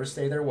don't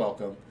overstay their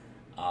welcome.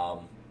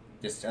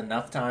 Just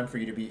enough time for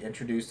you to be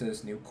introduced to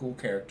this new cool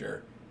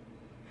character.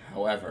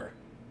 However,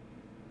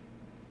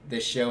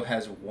 this show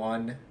has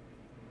one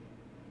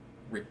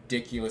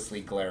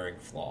ridiculously glaring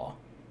flaw: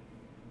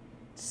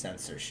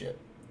 censorship.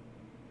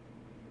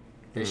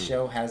 This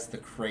show has the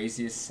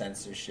craziest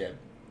censorship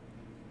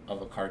of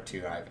a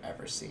cartoon I've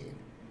ever seen.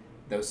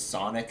 Those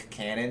Sonic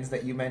cannons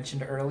that you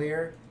mentioned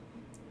earlier,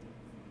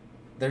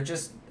 they're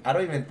just, I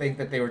don't even think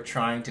that they were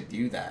trying to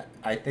do that.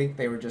 I think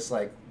they were just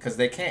like, because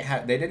they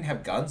didn't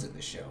have guns in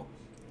the show.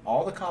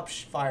 All the cops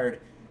fired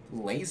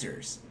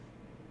lasers.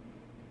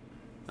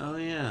 Oh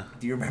yeah.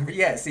 Do you remember?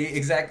 Yeah, see,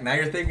 exactly. Now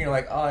you're thinking, you're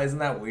like, oh, isn't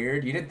that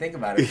weird? You didn't think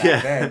about it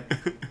back then.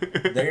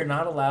 They're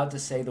not allowed to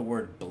say the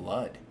word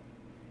blood.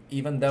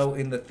 Even though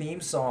in the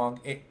theme song,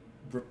 it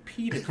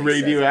repeatedly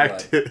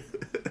radioactive. says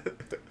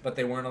blood. But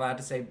they weren't allowed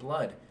to say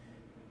blood.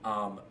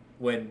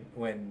 When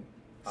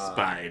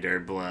Spider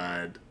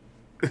blood.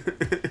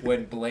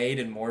 when Blade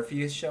and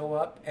Morpheus show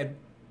up, and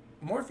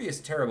Morpheus,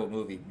 terrible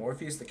movie.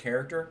 Morpheus the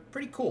character,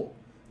 pretty cool.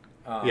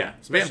 Yeah,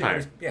 especially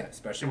vampire.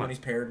 Especially when he's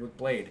paired with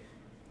Blade.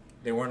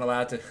 They weren't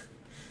allowed to.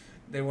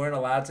 They weren't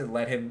allowed to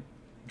let him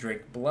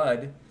drink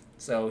blood,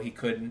 so he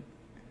couldn't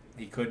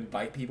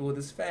bite people with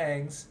his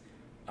fangs.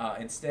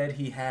 Instead,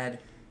 he had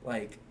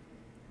like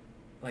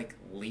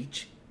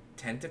leech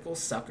tentacle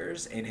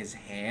suckers in his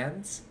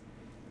hands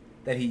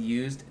that he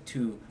used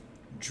to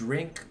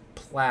drink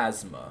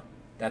plasma.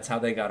 That's how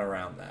they got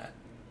around that.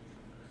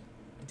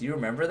 Do you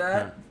remember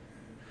that?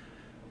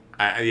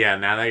 Yeah,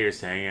 now that you're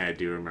saying it, I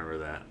do remember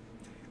that.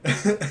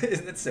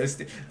 Isn't it so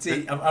stupid?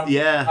 See,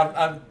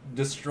 I'm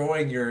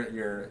destroying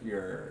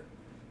your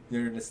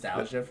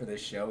nostalgia for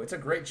this show. It's a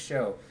great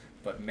show,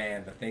 but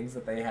man, the things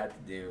that they had to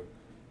do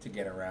to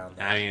get around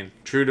that. I mean,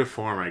 true to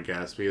form, I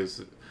guess,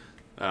 because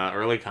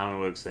early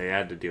comic books, they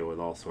had to deal with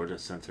all sorts of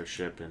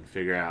censorship and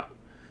figure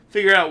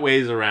out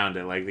ways around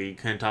it. Like, you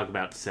couldn't talk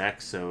about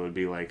sex, so it would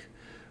be like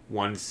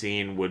one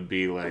scene would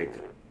be like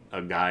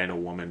a guy and a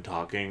woman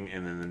talking,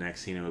 and then the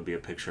next scene it would be a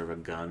picture of a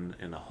gun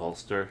in a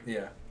holster.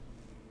 Yeah.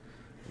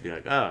 It'd be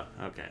like, oh,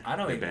 okay. I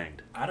don't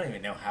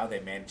even know how they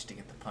managed to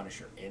get the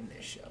Punisher in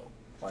this show.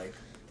 Like,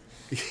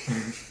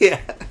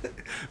 yeah,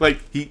 like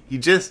he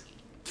just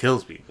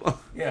kills people.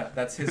 Yeah,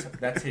 that's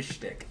his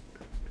shtick.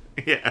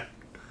 Yeah.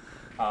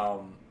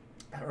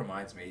 That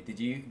reminds me. Did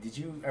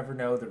you ever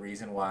know the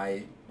reason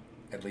why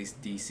at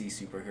least DC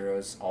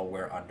superheroes all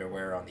wear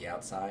underwear on the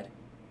outside?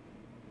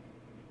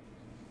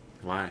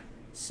 Why?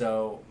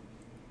 So,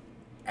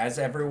 as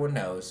everyone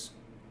knows,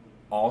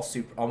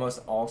 almost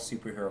all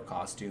superhero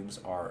costumes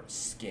are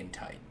skin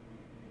tight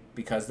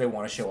because they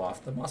want to show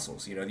off the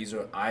muscles. You know, these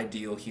are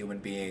ideal human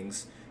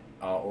beings,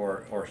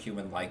 or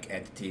human-like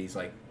entities.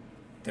 Like,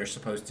 they're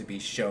supposed to be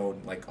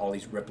shown like all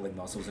these rippling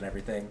muscles and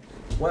everything.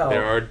 Well,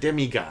 there are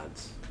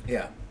demigods.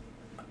 Yeah.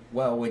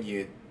 Well, when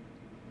you,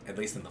 at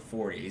least in the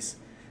 40s,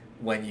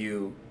 when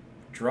you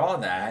draw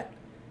that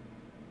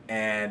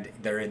and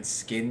they're in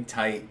skin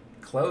tight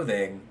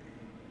clothing,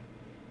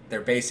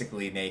 they're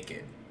basically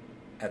naked.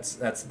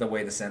 That's the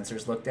way the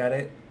censors looked at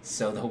it.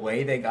 So the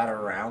way they got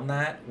around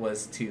that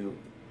was to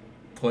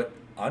put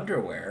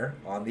underwear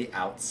on the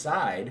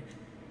outside.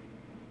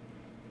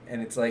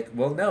 And it's like,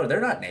 well, no,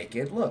 they're not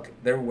naked. Look,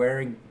 they're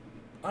wearing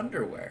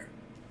underwear.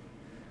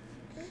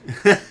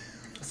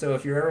 So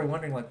if you're ever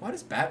wondering, like, why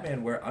does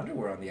Batman wear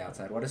underwear on the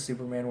outside? Why does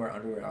Superman wear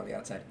underwear on the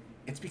outside?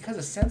 It's because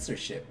of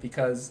censorship.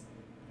 Because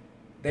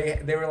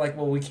they were like,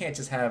 well, we can't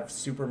just have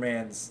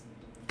Superman's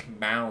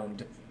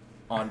mound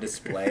on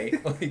display.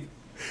 Like,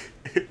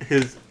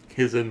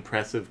 his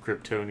impressive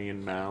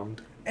Kryptonian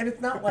mound. And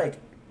it's not like,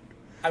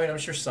 I mean, I'm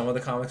sure some of the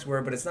comics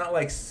were, but it's not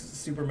like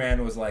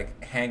Superman was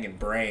like hanging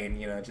brain,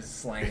 you know, just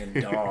slanging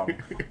dong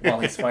while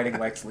he's fighting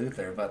Lex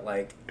Luthor. But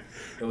like,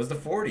 it was the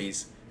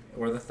 40s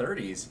or the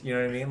 30s, you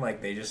know what I mean?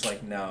 Like, they just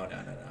like, no.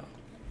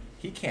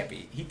 He can't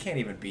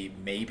even be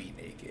maybe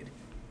naked.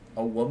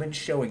 A woman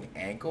showing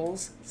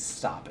ankles?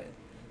 Stop it.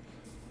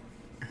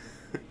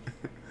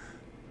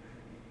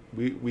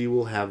 We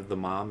will have the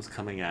moms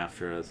coming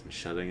after us and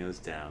shutting us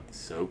down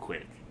so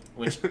quick.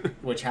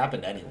 Which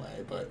happened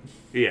anyway, but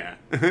yeah.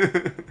 I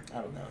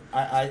don't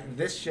know.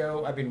 This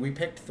show, I mean, we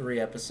picked 3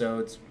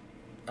 episodes,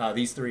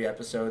 these 3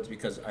 episodes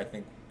because I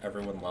think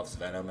everyone loves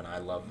Venom and I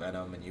love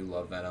Venom and you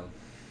love Venom.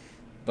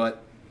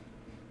 But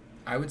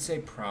I would say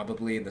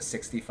probably in the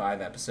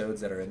 65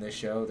 episodes that are in this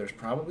show, there's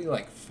probably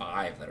like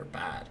 5 that are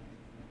bad.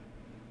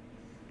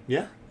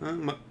 Yeah,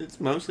 it's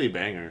mostly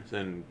bangers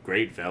and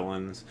great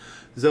villains.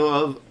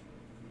 So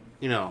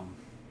you know,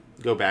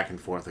 go back and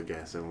forth, I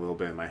guess, a little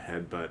bit in my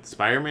head, but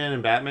Spider-Man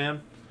and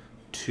Batman,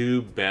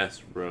 two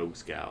best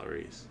rogues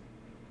galleries,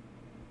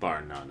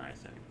 bar none, I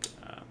think.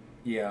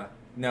 Yeah.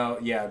 No,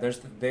 yeah,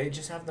 they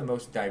just have the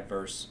most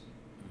diverse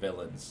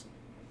villains.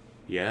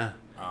 Yeah.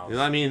 Um,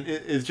 I mean,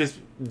 it's just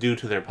due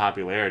to their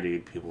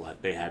popularity,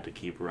 they had to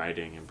keep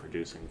writing and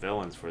producing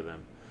villains for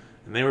them,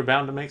 and they were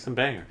bound to make some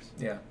bangers.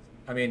 yeah.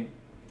 I mean,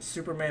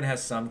 Superman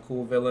has some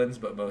cool villains,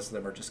 but most of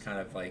them are just kind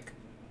of like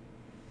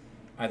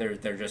either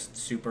they're just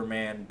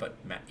Superman but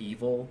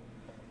evil,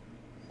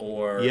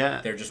 or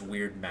Yeah, they're just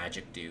weird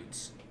magic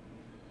dudes.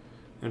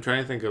 I'm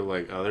trying to think of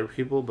like other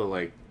people, but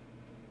like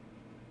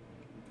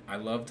I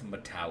loved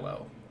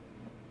Metallo.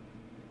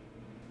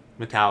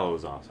 Metallo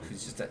was awesome.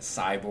 He's just that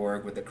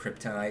cyborg with the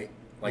kryptonite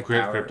like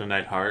power.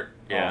 Kryptonite Heart.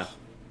 Yeah. Oh.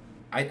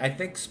 I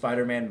think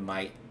Spider-Man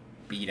might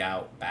beat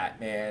out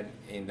Batman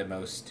in the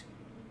most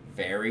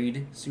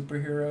varied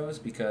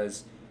superheroes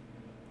because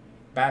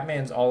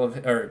Batman's all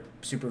of or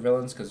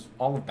supervillains because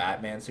all of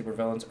Batman's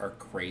supervillains are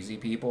crazy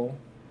people,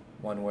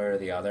 one way or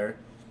the other.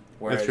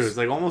 Whereas, That's true. It's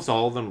like almost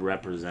all of them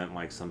represent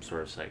like some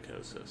sort of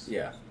psychosis.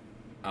 yeah,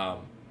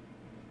 um,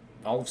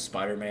 all of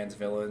Spider-Man's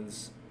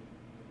villains.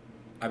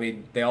 I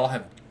mean, they all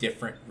have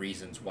different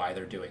reasons why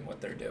they're doing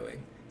what they're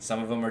doing.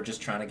 Some of them are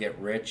just trying to get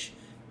rich.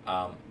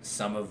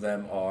 Some of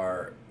them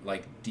are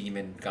like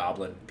demon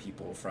goblin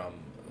people from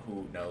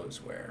who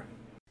knows where.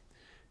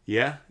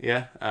 Yeah,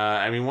 yeah.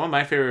 I mean, one of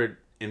my favorite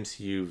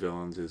MCU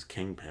villains is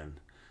Kingpin.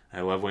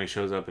 I love when he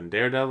shows up in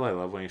Daredevil. I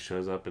love when he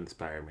shows up in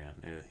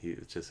Spider-Man.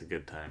 It's just a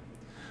good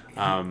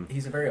time.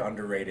 He's a very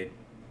underrated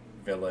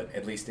villain,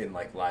 at least in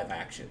like live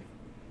action.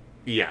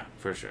 Yeah,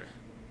 for sure.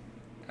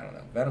 I don't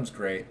know. Venom's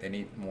great. They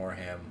need more of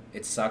him.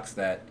 It sucks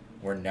that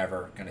we're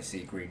never going to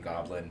see Green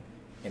Goblin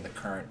in the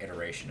current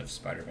iteration of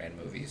Spider-Man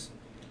movies.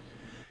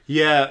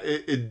 Yeah,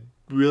 it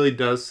really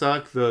does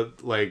suck.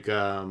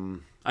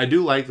 I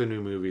do like the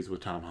new movies with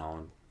Tom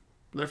Holland.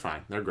 They're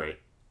fine. They're great.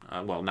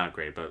 Well, not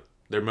great, but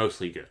they're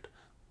mostly good.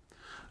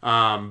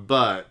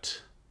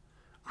 But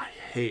I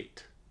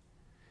hate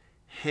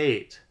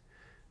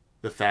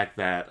the fact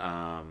that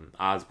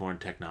Osborn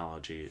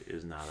technology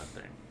is not a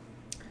thing.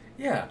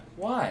 Yeah,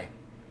 why?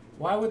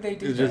 Why would they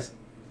do It's that? just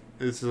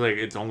it's like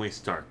it's only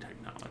Stark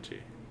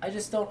technology. I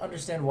just don't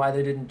understand why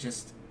they didn't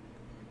just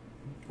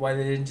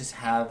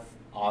have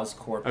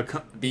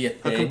Oscorp be a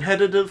thing.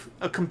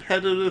 A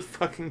competitive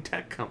fucking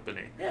tech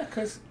company. Yeah,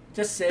 because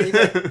just say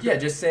that. Yeah,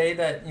 just say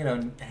that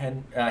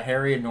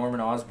Harry and Norman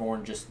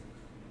Osborn just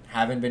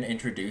haven't been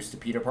introduced to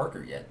Peter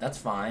Parker yet. That's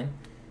fine.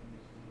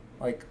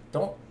 Like,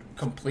 don't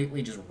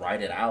completely just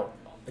write it out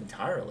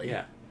entirely.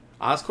 Yeah,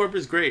 Oscorp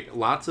is great.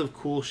 Lots of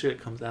cool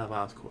shit comes out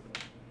of Oscorp.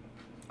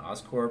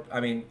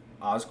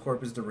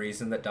 Oscorp is the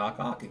reason that Doc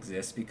Ock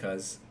exists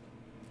because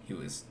he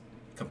was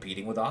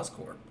competing with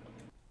Oscorp.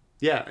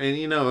 Yeah, and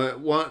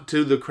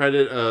to the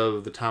credit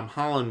of the Tom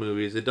Holland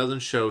movies, it doesn't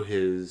show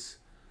his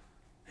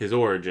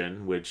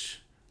origin,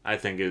 which I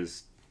think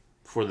is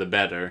for the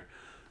better.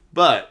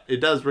 But it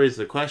does raise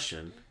the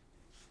question: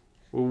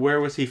 where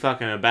was he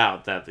fucking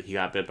about that he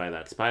got bit by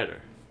that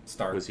spider?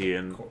 Stark. Was he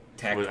in?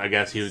 Tech. I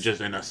guess he was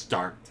just in a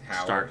Stark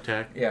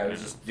tech. Yeah, he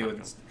was just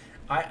doing.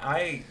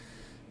 I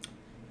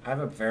have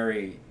a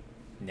very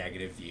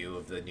negative view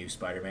of the new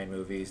Spider-Man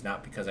movies,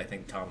 not because I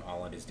think Tom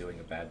Holland is doing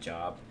a bad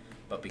job,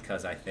 but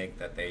because I think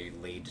that they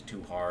lead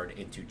too hard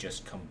into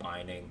just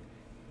combining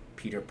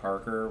Peter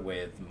Parker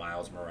with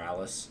Miles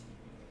Morales.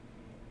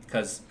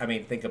 Because,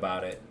 think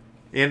about it.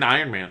 And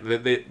Iron Man.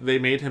 They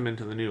made him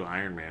into the new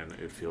Iron Man,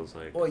 it feels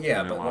like. Well,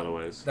 yeah, in a lot of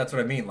ways. That's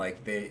what I mean.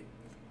 Like,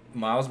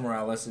 Miles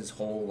Morales'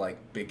 whole,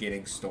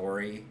 beginning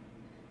story,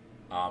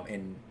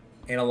 in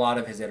a lot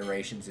of his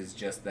iterations is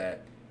just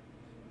that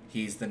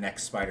he's the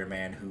next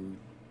Spider-Man who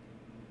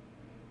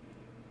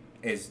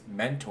is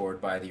mentored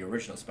by the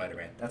original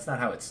Spider-Man. That's not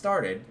how it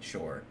started,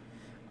 sure.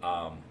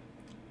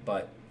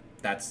 But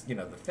that's, the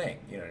thing.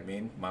 You know what I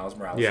mean? Miles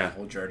Morales'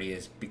 whole journey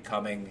is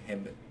becoming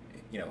him,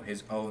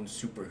 his own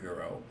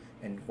superhero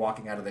and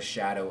walking out of the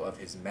shadow of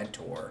his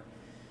mentor.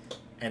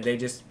 And they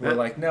just were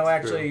like, no,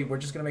 actually, we're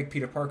just going to make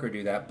Peter Parker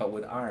do that, but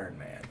with Iron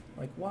Man.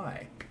 Like,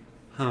 why?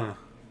 Huh.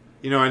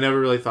 I never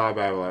really thought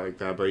about it like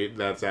that, but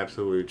that's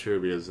absolutely true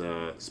because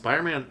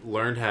Spider-Man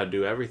learned how to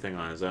do everything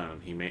on his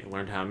own. He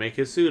learned how to make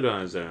his suit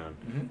on his own.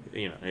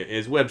 Mm-hmm.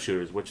 His web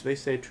shooters, which they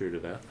stay true to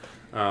that.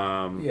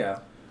 Yeah.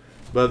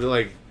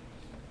 But,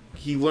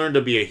 he learned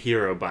to be a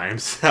hero by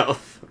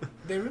himself.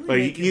 They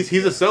really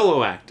he's a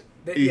solo act.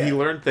 He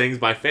learned things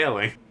by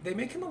failing. They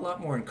make him a lot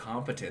more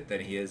incompetent than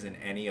he is in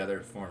any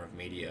other form of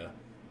media.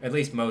 At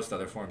least most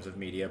other forms of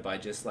media, by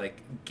just,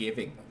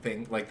 giving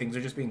things. Things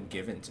are just being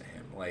given to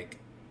him.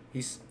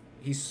 He's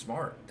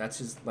smart. That's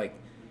his,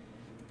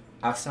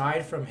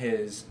 aside from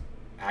his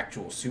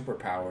actual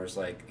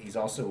superpowers, he's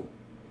also,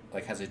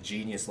 has a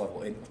genius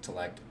level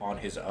intellect on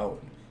his own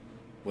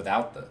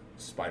without the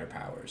spider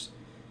powers.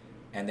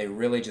 and they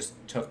really just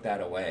took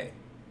that away,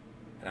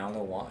 and I don't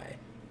know why.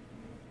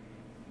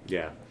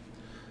 Yeah.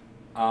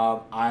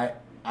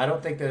 I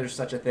don't think there's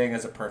such a thing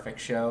as a perfect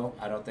show.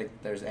 I don't think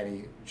there's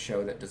any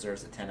show that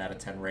deserves a 10 out of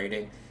 10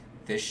 rating.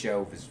 This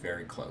show was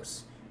very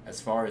close. As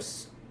far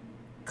as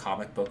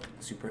comic book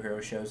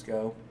superhero shows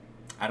go,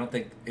 I don't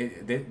think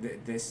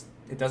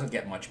it doesn't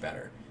get much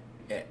better.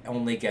 It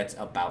only gets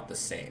about the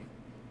same.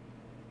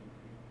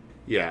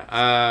 Yeah.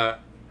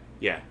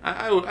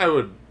 I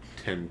would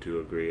tend to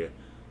agree.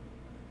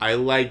 I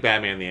like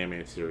Batman the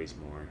Animated Series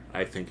more.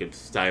 I think it's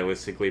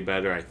stylistically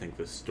better. I think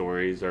the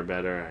stories are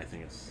better. I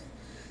think it's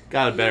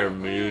got a better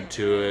mood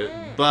to it.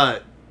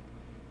 But,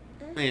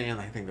 man,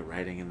 I think the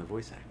writing and the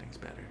voice acting's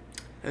better.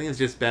 I think it's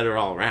just better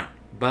all around.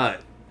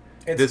 But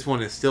this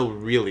one is still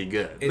really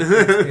good.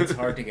 It's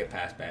hard to get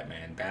past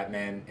Batman.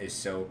 Batman is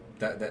so...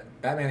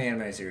 Batman the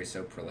Animated Series is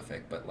so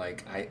prolific, but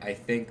like I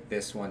think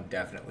this one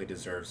definitely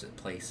deserves a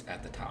place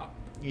at the top.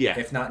 Yeah.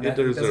 If not, it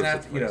doesn't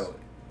have to, you know...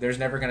 There's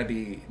never going to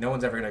be... No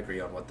one's ever going to agree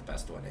on what the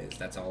best one is.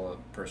 That's all a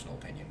personal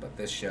opinion. But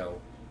this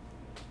show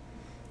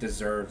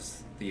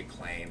deserves the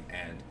acclaim,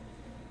 and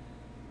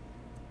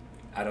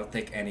I don't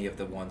think any of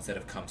the ones that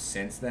have come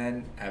since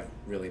then have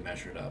really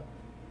measured up.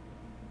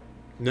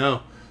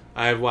 No.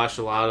 I've watched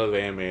a lot of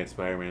animated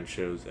Spider-Man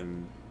shows,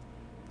 and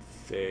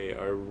they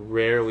are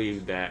rarely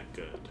that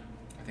good.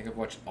 I think I've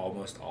watched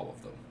almost all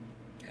of them,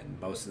 and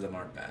most of them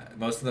aren't bad.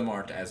 Most of them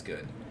aren't as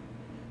good.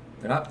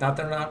 They're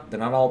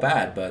not all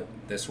bad, but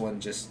this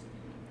one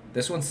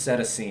set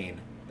a scene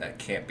that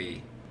can't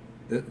be.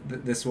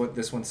 This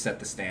one set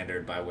the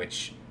standard by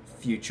which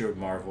future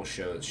Marvel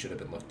shows should have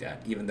been looked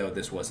at, even though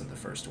this wasn't the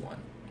first one.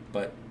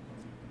 But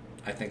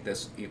I think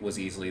it was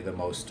easily the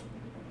most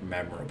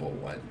memorable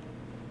one.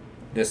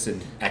 This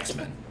and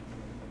X-Men.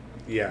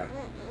 Yeah.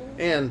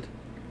 And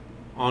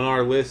on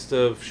our list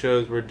of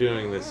shows we're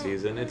doing this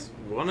season, it's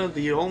one of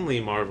the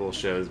only Marvel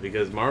shows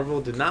because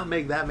Marvel did not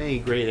make that many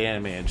great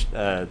animated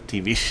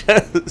TV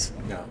shows.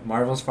 No,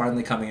 Marvel's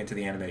finally coming into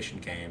the animation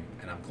game,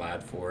 and I'm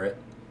glad for it.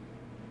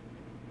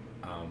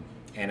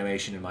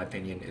 Animation, in my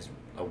opinion, is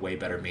a way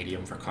better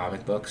medium for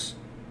comic books.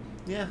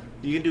 Yeah,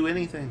 you can do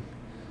anything.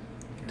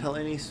 Tell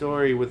any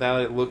story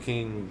without it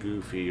looking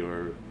goofy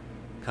or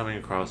coming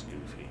across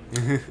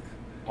goofy.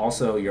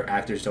 Also, your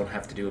actors don't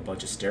have to do a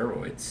bunch of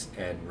steroids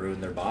and ruin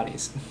their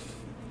bodies.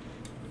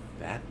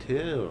 That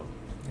too.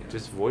 Yeah.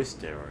 Just voice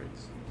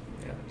steroids.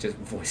 Yeah, just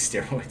voice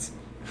steroids.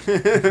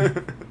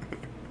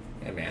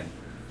 Yeah, man.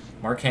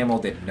 Mark Hamill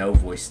did no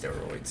voice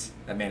steroids.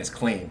 That man is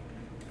clean.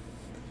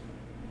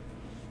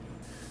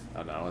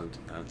 Oh no,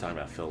 I'm talking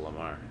about Phil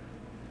Lamar.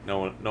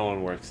 No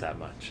one works that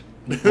much.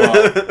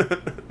 Well,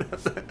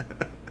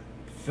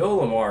 Phil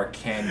Lamar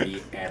can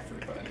be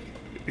everybody.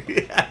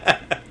 Yeah.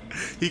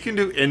 He can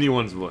do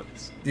anyone's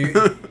voice. Dude,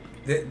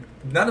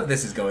 none of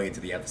this is going into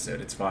the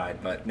episode. It's fine.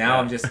 But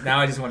now I just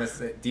want to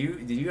say,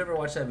 did you ever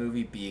watch that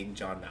movie Being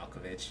John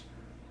Malkovich?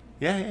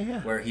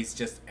 Yeah. Where he's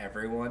just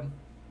everyone.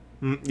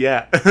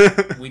 Yeah.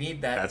 We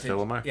need that. That's Phil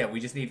Lamar. Yeah, we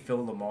just need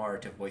Phil Lamar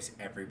to voice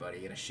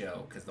everybody in a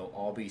show because they'll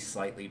all be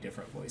slightly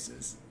different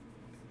voices.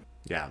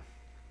 Yeah.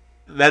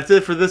 That's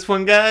it for this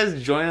one,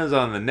 guys. Join us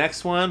on the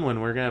next one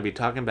when we're going to be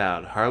talking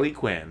about Harley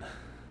Quinn.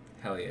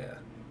 Hell yeah.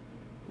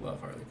 Love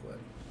Harley Quinn.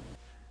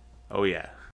 Oh, yeah.